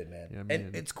what he did, man. Yeah,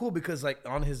 and it's cool because like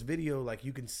on his video, like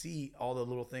you can see all the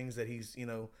little things that he's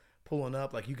pulling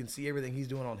up. Like you can see everything he's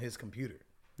doing on his computer.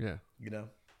 Yeah. You know.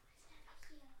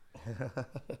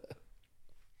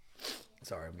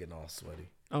 Sorry, I'm getting all sweaty.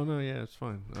 Oh no, yeah, it's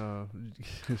fine.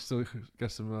 Still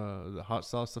got some the hot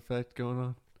sauce effect going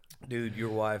on. Dude, your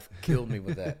wife killed me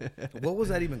with that. What was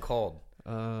that even called?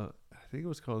 I think it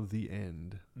was called The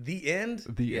End. The End?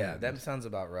 The End. That sounds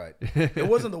about right. It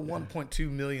wasn't the 1.2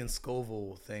 million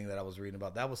Scoville thing that I was reading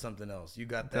about. That was something else. You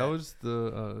got that? That was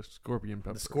the scorpion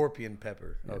pepper. The scorpion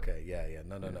pepper. Yeah. Okay, yeah.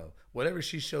 No. Whatever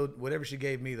she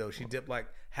gave me though, she dipped like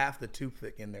half the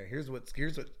toothpick in there. Here's what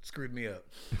screwed me up.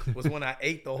 Was when I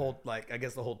ate the whole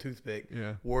the whole toothpick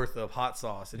worth of hot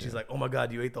sauce, and she's like, "Oh my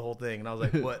god, you ate the whole thing!" And I was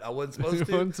like, "What? I wasn't supposed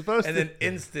to." Wasn't supposed and to. then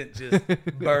instant just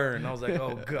burn. I was like,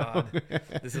 "Oh god,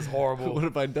 this is horrible." What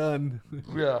have I done?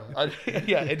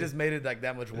 It just made it like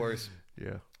that much worse.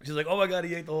 Yeah. She's like, "Oh my god,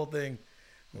 he ate the whole thing."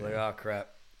 I'm like, "Oh crap."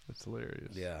 That's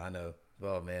hilarious. Yeah, I know.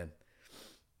 Oh man.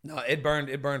 No, it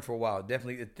burned for a while. It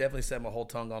definitely set my whole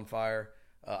tongue on fire.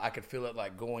 I could feel it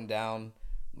like going down.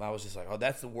 I was just like, oh,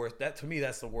 that's the worst. That to me,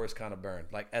 that's the worst kind of burn.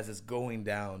 Like as it's going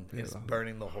down, it's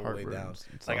burning the whole way down.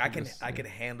 Like I can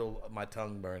handle my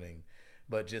tongue burning,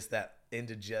 but just that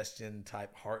indigestion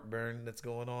type heartburn that's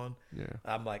going on. Yeah.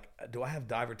 I'm like, do I have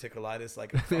diverticulitis?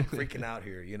 Like I'm freaking out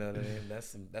here. You know what I mean?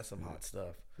 That's some hot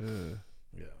stuff.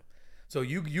 Yeah. So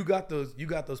you got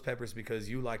those peppers because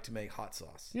you like to make hot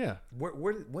sauce. Yeah.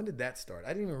 When did that start? I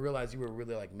didn't even realize you were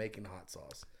really like making hot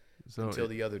sauce until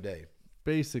the other day.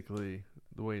 Basically,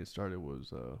 the way it started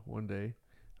was one day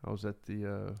I was at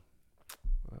the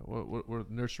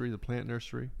what nursery, the plant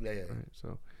nursery. Yeah. Right.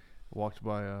 So I walked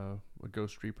by a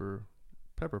Ghost Reaper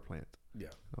pepper plant. Yeah.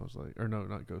 I was like, or no,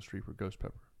 not Ghost Reaper, Ghost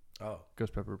Pepper. Oh.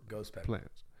 Ghost Pepper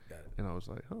Plants. Got it. And I was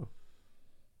like, oh,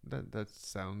 that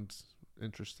sounds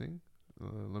interesting.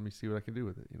 Let me see what I can do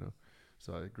with it,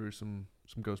 So I grew some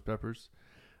ghost peppers,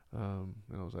 and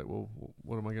I was like, well,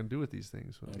 what am I going to do with these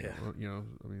things? Well,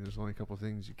 I mean, there's only a couple of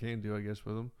things you can do, I guess,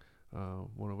 with them.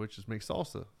 One of which is make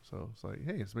salsa. So it's like,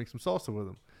 hey, let's make some salsa with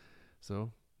them.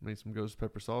 So made some ghost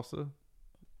pepper salsa.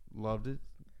 Loved it.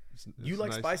 You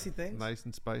like spicy things? Nice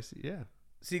and spicy, yeah.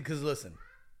 See, because listen,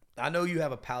 I know you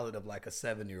have a palate of like a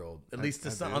 7-year-old, at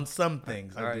least on some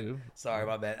things. I all right. do. Sorry,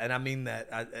 my bad. And I mean that,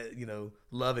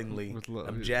 lovingly. With love,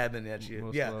 I'm jabbing at you.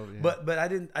 Most Yeah. love, yeah. But I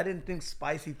didn't think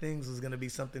spicy things was gonna be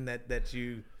something that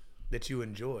you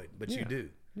enjoyed, but you do.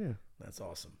 Yeah. That's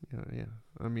awesome. Yeah.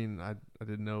 I mean, I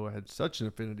didn't know I had such an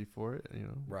affinity for it,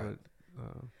 Right. But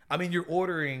I mean, you're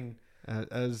ordering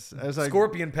as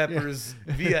scorpion peppers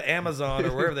via Amazon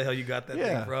or wherever the hell you got that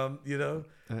Yeah. thing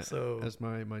from, So as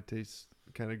my taste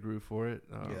kind of grew for it,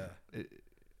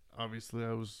 obviously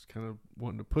I was kind of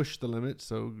wanting to push the limit.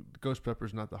 So ghost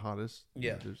pepper's not the hottest.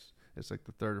 Yeah. It's like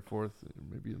the third or fourth,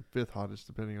 maybe the fifth hottest,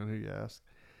 depending on who you ask.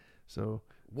 So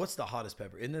what's the hottest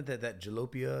pepper? Isn't it that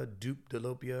jalopia, dupe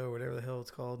jalopia, or whatever the hell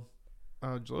it's called?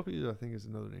 jalopy, I think, is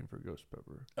another name for ghost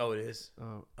pepper. Oh, it is.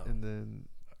 And then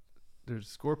there's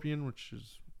scorpion, which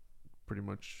is pretty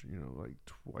much like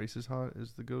twice as hot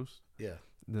as the ghost. Yeah.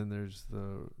 And then there's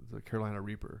the Carolina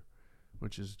Reaper,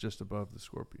 which is just above the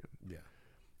scorpion. Yeah.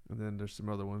 And then there's some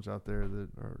other ones out there that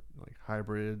are like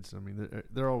hybrids. I mean,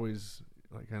 they're always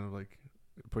like kind of like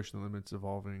pushing the limits,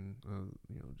 evolving,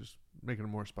 just making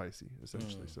them more spicy,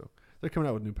 essentially. So they're coming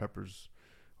out with new peppers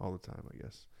all the time, I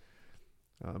guess.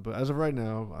 But as of right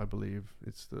now, I believe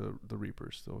it's the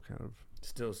Reaper still kind of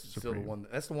still the one.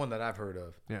 That's the one that I've heard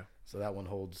of. Yeah. So that one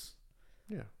holds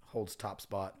top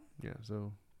spot. Yeah.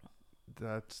 So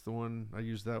that's the one. I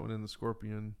use that one in the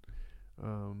scorpion,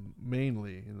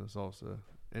 mainly in the salsa.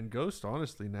 And Ghost,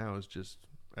 honestly, now is just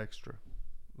extra.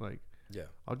 Like, Yeah.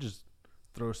 I'll just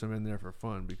throw some in there for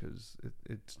fun because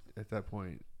it's at that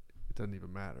point it doesn't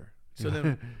even matter. So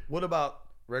then, what about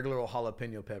regular old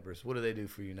jalapeno peppers? What do they do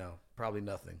for you now? Probably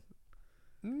nothing.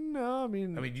 No, I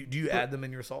mean, Do you add them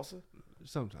in your salsa?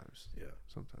 sometimes. Yeah.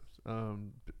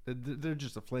 Sometimes. They're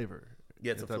just a flavor.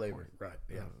 Yeah, it's at a that flavor, point. right?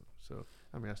 Yeah. So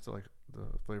I mean, I still like the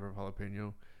flavor of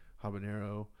jalapeno,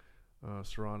 habanero,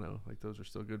 serrano. Like those are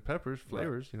still good peppers,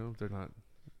 flavors. You know, they're not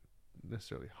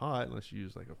necessarily hot unless you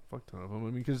use like a fuck ton of them.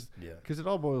 I mean, because it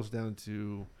all boils down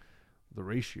to the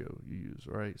ratio you use,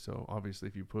 right? So obviously,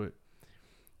 if you put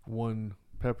one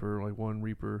pepper, like one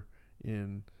Reaper,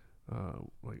 in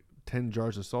like 10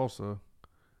 jars of salsa,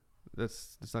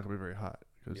 it's not gonna be very hot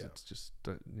because it's just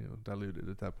diluted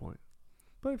at that point.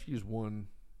 But if you use one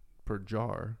per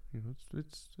jar, you know,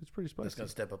 it's pretty spicy. That's gonna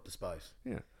step up the spice.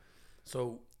 Yeah.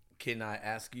 So can I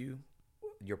ask you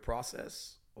your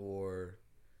process or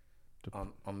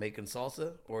on making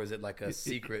salsa, or is it like a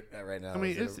secret right now? I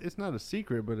mean, it's not a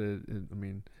secret, but I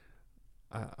mean,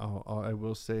 I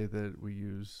will say that we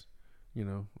use, you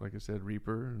know, like I said,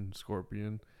 Reaper and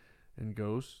Scorpion and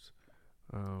Ghost,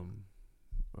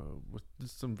 with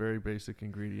just some very basic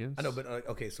ingredients. I know, but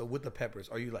okay. So with the peppers,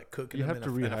 are you like cooking You them have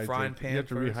to in a frying rehydrate. pan? You have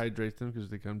to first? rehydrate them because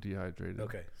they come dehydrated.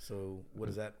 Okay. So what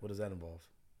does that involve?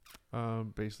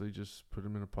 Basically, just put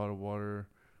them in a pot of water.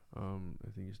 I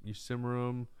think you simmer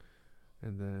them,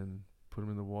 and then put them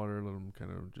in the water. Let them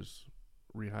kind of just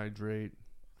rehydrate,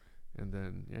 and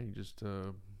then you just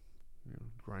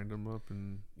grind them up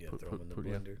and throw them in the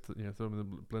blender. Throw them in the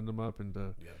blend them up and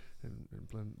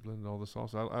and blend all the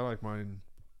sauce. I like mine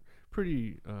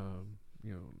pretty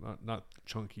not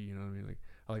chunky. You know what I mean? Like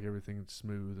I like everything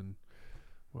smooth and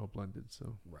well blended.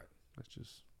 So right. That's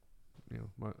just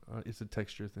it's a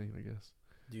texture thing, I guess.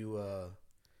 Do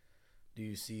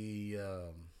you see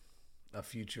a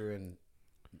future in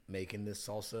making this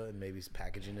salsa and maybe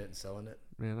packaging it and selling it?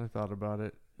 Man, I thought about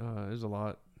it. There's a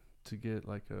lot to get,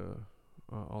 like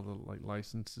all the like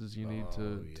licenses you need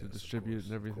to distribute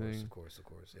and everything. Of course.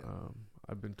 Yeah.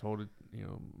 I've been told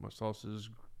my salsa is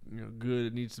good.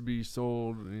 It needs to be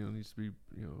sold. Needs to be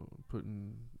put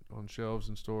on shelves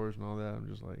and stores and all that. I'm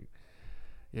just like,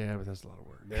 yeah, but that's a lot of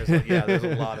work. There's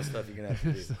a lot of stuff you're gonna have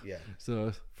to do. Yeah.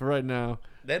 So for right now,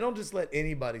 they don't just let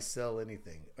anybody sell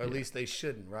anything, or at least they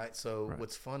shouldn't, right? So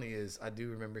what's funny is I do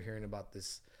remember hearing about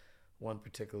this one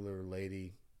particular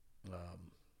lady,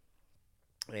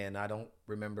 and I don't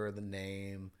remember the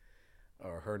name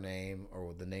or her name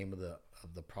or the name of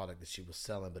the product that she was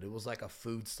selling, but it was like a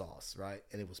food sauce, right?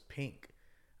 And it was pink.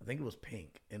 I think it was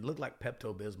pink. It looked like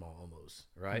Pepto-Bismol almost,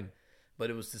 right? But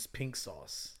it was this pink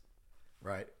sauce.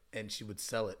 Right. And she would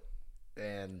sell it.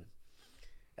 And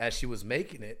as she was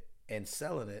making it and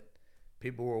selling it,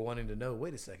 people were wanting to know,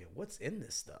 wait a second, what's in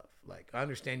this stuff? Like, I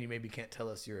understand you maybe can't tell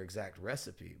us your exact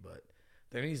recipe, but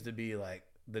there needs to be like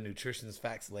the nutrition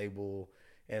facts label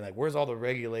and like, where's all the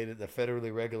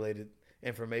federally regulated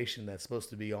information that's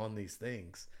supposed to be on these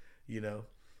things,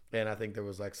 And I think there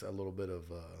was like a little bit of,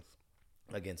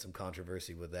 again, some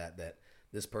controversy with that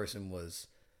this person was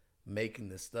making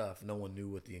this stuff, no one knew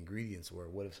what the ingredients were.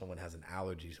 What if someone has an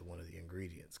allergy to one of the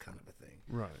ingredients, kind of a thing?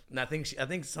 Right. And I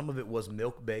think some of it was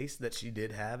milk based that she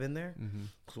did have in there,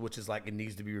 which is like it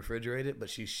needs to be refrigerated,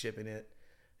 but she's shipping it,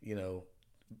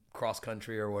 cross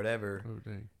country or whatever,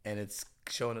 and it's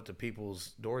showing up to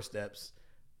people's doorsteps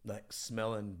like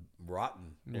smelling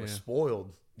rotten or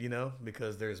spoiled,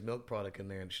 because there's milk product in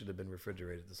there and it should have been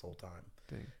refrigerated this whole time.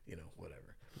 Dang.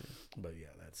 Whatever. But yeah,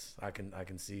 that's I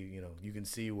can see you can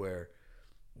see where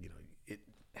it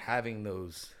having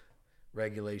those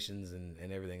regulations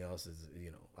and everything else is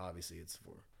obviously it's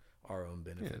for our own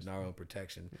benefit and our own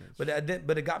protection. But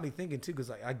it got me thinking too, because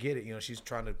like I get it, she's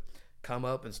trying to come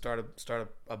up and start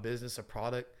a business, a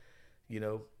product. I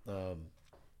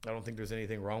don't think there's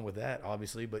anything wrong with that,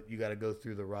 obviously, but you got to go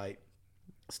through the right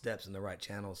steps and the right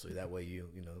channels so that way you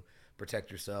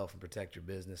protect yourself and protect your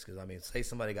business. Because I mean, say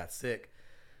somebody got sick.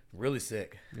 Really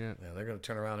sick. Yeah. They're going to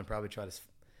turn around and probably try to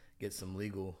get some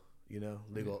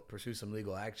pursue some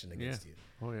legal action against you.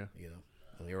 Oh yeah.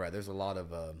 And you're right. There's a lot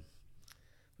of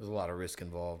risk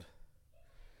involved.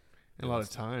 And a lot of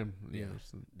time.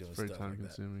 It's very time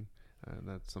consuming.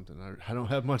 That's something I don't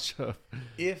have much of.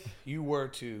 If you were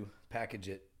to package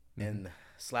it and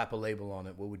slap a label on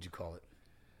it, what would you call it?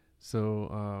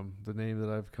 So the name that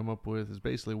I've come up with is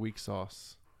basically Weak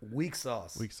Sauce. Weak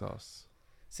Sauce. Weak Sauce.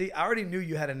 See, I already knew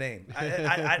you had a name.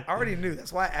 I already knew.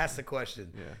 That's why I asked the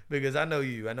question. Yeah. Because I know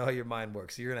you. I know how your mind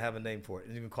works. So you're going to have a name for it.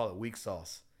 And you're going to call it Weak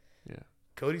Sauce. Yeah.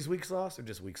 Cody's Weak Sauce or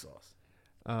just Weak Sauce?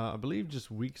 I believe just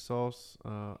Weak Sauce.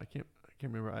 I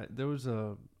can't remember. There was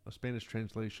a Spanish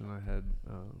translation I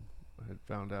had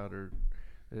found out, or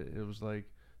it was like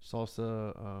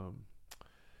salsa.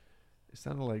 It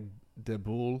sounded like de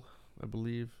boule, I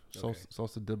believe. Okay.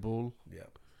 Salsa de boule. Yeah.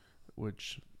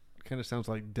 Which kind of sounds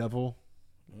like devil,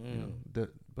 you know,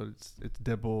 but it's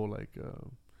de boule,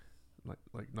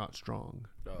 like not strong.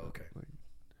 Oh, okay. Like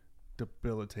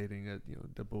debilitating at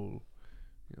de boule.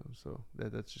 So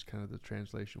that's just kind of the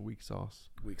translation. Weak sauce.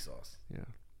 Weak sauce. Yeah.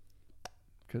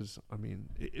 Because I mean,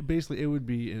 it basically would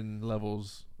be in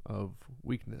levels of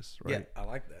weakness, right? Yeah, I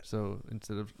like that. So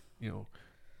instead of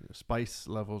spice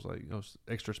levels, like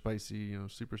extra spicy,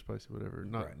 super spicy, whatever,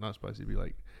 not spicy, be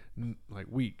like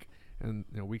weak, and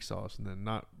weak sauce, and then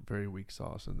not very weak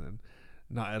sauce, and then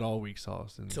not at all weak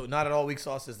sauce, and So not at all weak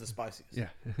sauce is the spiciest. yeah,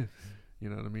 you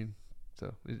know what I mean.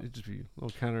 So it just be a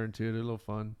little counterintuitive, a little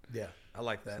fun. Yeah, I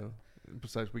like that. So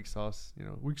besides weak sauce,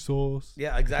 weak sauce.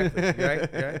 Yeah, exactly. You're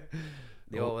right.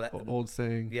 The old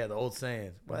saying. Yeah, the old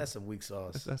saying. Well, that's some weak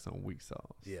sauce. That's some weak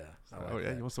sauce. Yeah. I like Oh yeah,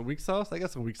 that. you want some weak sauce? I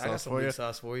got some weak sauce I got some for weak you.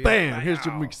 sauce for you. Bam! Here's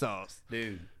your Wow. weak sauce.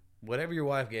 Dude, whatever your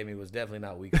wife gave me was definitely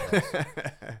not weak sauce.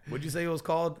 What'd you say it was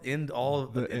called? End of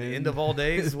all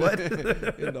days? What?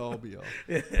 End all be all.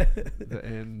 The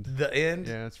end. The end?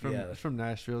 Yeah, it's from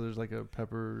Nashville. There's like a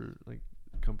pepper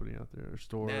company out there, or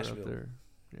store Nashville. out there.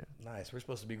 Yeah. Nice. We're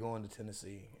supposed to be going to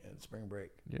Tennessee in spring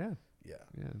break. Yeah. Yeah.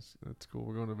 Yeah, that's cool.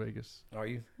 We're going to Vegas. Are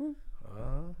you? Yeah.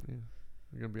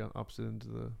 We're gonna be on opposite ends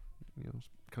of the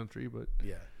country, but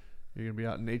Yeah. you're gonna be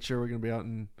out in nature. We're gonna be out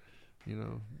in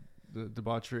the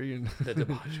debauchery and The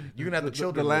debauchery. You're gonna have the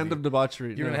children. the land with of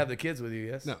debauchery. you. You're gonna have the kids with you,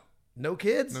 yes? No. No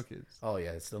kids? No kids. Oh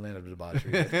yeah, it's the land of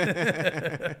debauchery.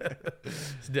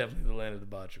 It's definitely the land of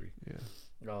debauchery.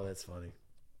 Yeah. Oh, that's funny.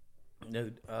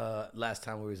 Dude, last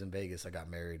time we was in Vegas, I got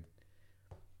married.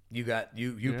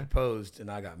 You proposed and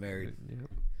I got married. Yeah.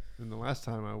 And the last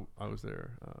time I was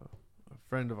there, a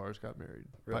friend of ours got married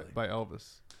Really? by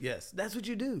Elvis. Yes, that's what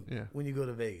you do Yeah. when you go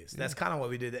to Vegas. That's kind of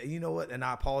what we did. You know what? And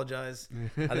I apologize.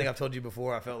 I think I've told you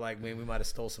before. I felt like we might have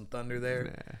stole some thunder there.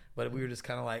 Nah. But we were just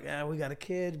kind of like, we got a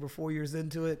kid. We're 4 years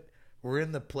into it. We're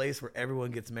in the place where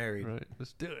everyone gets married. Right.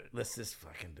 Let's do it. Let's just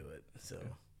fucking do it. So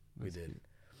we That's did. cute.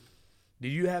 Did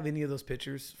you have any of those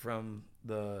pictures from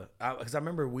the? Because I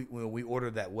remember when we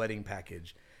ordered that wedding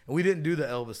package, and we didn't do the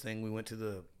Elvis thing. We went to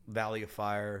the Valley of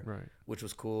Fire, Right. which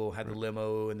was cool. Had the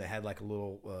limo, and they had like a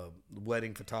little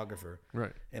wedding photographer.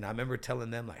 Right. And I remember telling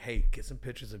them like, "Hey, get some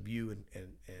pictures of you and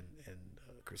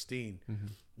Christine.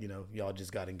 Y'all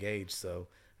just got engaged, so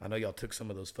I know y'all took some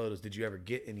of those photos. Did you ever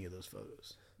get any of those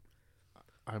photos?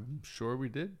 I'm sure we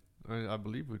did. I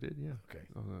believe we did. Yeah. Okay.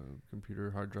 On a computer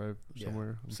hard drive Yeah,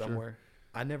 somewhere. I'm sure. somewhere.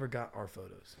 I never got our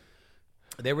photos.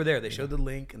 They were there. They showed the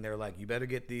link, and they're like, "You better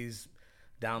get these,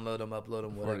 download them, upload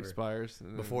them, Before whatever, it expires.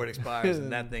 and before it then- expires."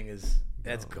 And that thing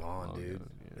that's gone, long dude. gone,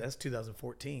 yeah. That's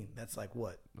 2014. That's like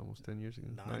what? Almost 10 years ago.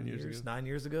 9 years? ago. 9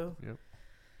 years ago? Yep.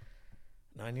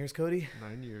 9 years, Cody?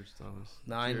 9 years, Thomas.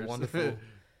 9, Cheers. wonderful.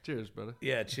 Cheers, brother.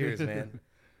 Yeah, cheers, man.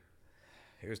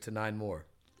 Here's to 9 more.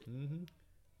 Mm-hmm.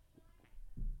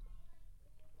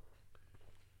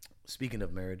 Speaking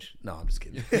of marriage, no, I'm just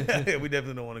kidding. We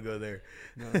definitely don't want to go there.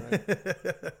 No, right.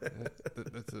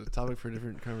 That's a topic for a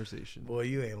different conversation. Boy,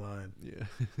 you ain't lying. Yeah.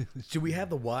 Should we have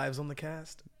the wives on the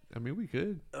cast? I mean, we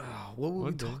could. Oh, what would we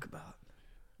One day. talk about?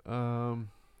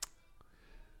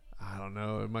 I don't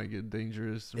know. It might get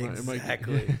dangerous. It might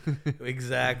Exactly.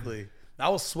 Exactly. I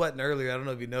was sweating earlier. I don't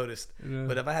know if you noticed, Yeah.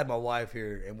 but if I had my wife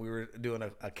here and we were doing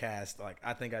a cast, like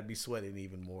I think I'd be sweating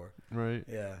even more. Right.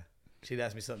 Yeah. She'd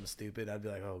ask me something stupid. I'd be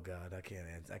like, "Oh God, I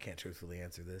can't truthfully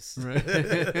answer this." Right.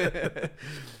 Yeah.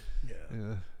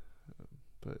 Yeah.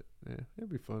 But yeah, it'd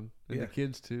be fun. And Yeah. the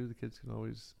kids too. The kids can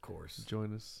always Of course.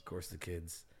 join us. Of course, the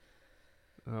kids.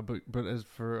 But as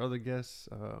for other guests,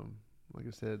 like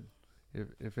I said,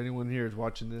 if anyone here is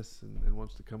watching this and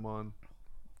wants to come on,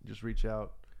 just reach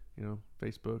out.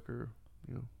 Facebook or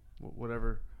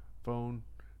whatever, phone,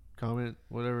 comment,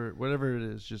 whatever it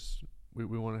is. Just we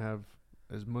want to have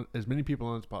as many people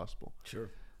on as possible.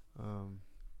 Sure.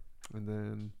 And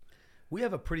then We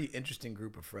have a pretty interesting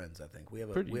group of friends. I think we have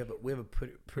a Pretty-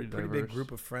 pretty big diverse.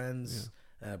 group of friends.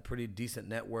 A pretty decent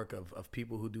network of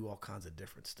people who do all kinds of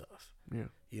different stuff. yeah,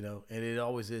 And it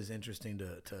always is interesting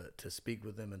to speak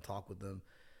with them and talk with them.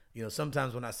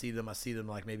 Sometimes when I see them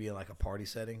like maybe in like a party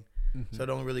setting. So I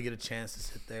don't really get a chance to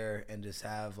sit there and just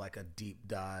have like a deep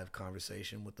dive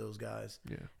conversation with those guys.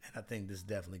 yeah, And I think this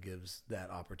definitely gives that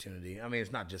opportunity. I mean,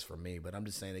 it's not just for me, but I'm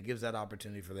just saying it gives that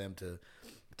opportunity for them to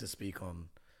speak on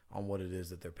what it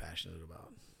is that they're passionate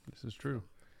about. this is true.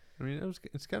 I mean,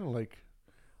 it's kind of like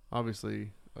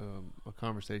obviously a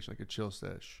conversation, like a chill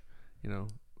sesh.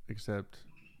 except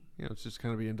it's just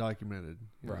kind of being documented.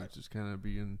 Right. It's just kind of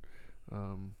being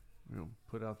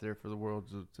put out there for the world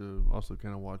to also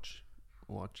kind of watch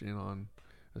in on,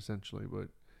 essentially. But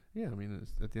yeah, I mean,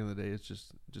 at the end of the day, it's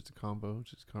just a combo,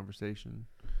 it's just conversation.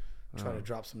 Try to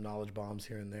drop some knowledge bombs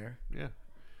here and there. Yeah,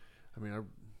 I mean, I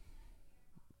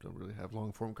don't really have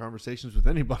long form conversations with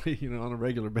anybody, on a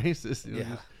regular basis.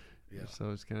 Yeah.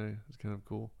 So it's kind of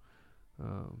cool,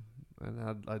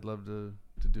 and I'd love to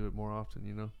do it more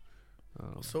often.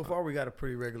 So far, we got a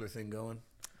pretty regular thing going.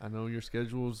 I know your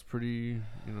schedule is pretty,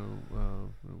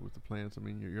 with the plans. I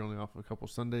mean, you're only off a couple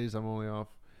Sundays. I'm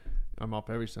off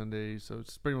every Sunday, so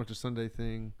it's pretty much a Sunday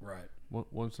thing. Right.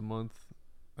 Once a month,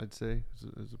 I'd say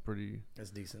is a pretty.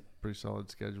 That's decent. Pretty solid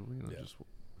schedule. Just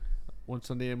one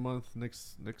Sunday a month.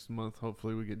 Next month,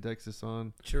 hopefully we get Dexys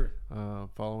on. Sure.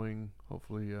 Following,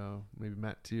 hopefully, maybe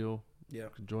Matt Teal. Yeah.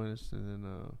 Could join us, and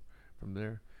then from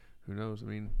there, who knows? I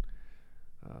mean,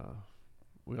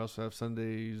 we also have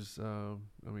Sundays.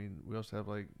 We also have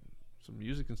like some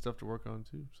music and stuff to work on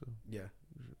too. So yeah.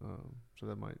 So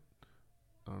that might,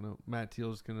 I don't know. Matt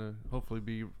Teal's gonna hopefully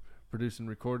be producing,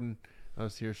 recording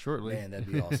us here shortly. Man,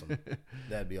 that'd be awesome.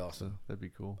 That'd be awesome. So that'd be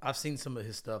cool. I've seen some of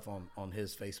his stuff on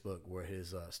his Facebook where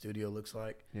his studio looks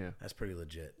like. Yeah. That's pretty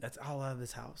legit. That's all out of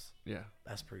his house. Yeah.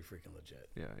 That's pretty freaking legit.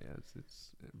 Yeah.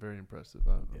 It's very impressive.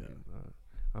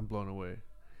 I'm blown away.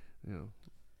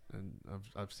 And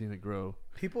I've seen it grow.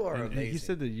 People are amazing. He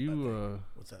said that you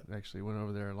what's that? Actually went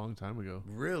over there a long time ago.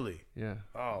 Really? Yeah.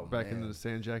 Oh, back man. into the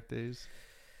San Jack days.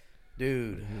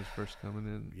 Dude. When he was first coming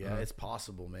in. Yeah, it's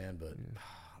possible, man, but man,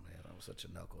 I was such a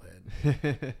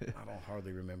knucklehead. I don't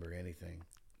hardly remember anything.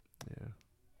 Yeah.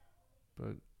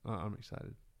 But I'm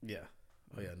excited. Yeah.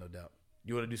 Oh yeah, no doubt.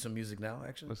 You want to do some music now,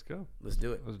 actually? Let's go. Let's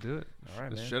do it. All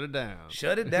right, man. Shut it down.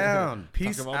 Shut it down.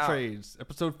 Peace Talk of out. all trades.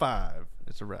 Episode 5.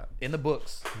 It's a wrap. In the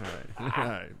books. All right. All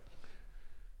right.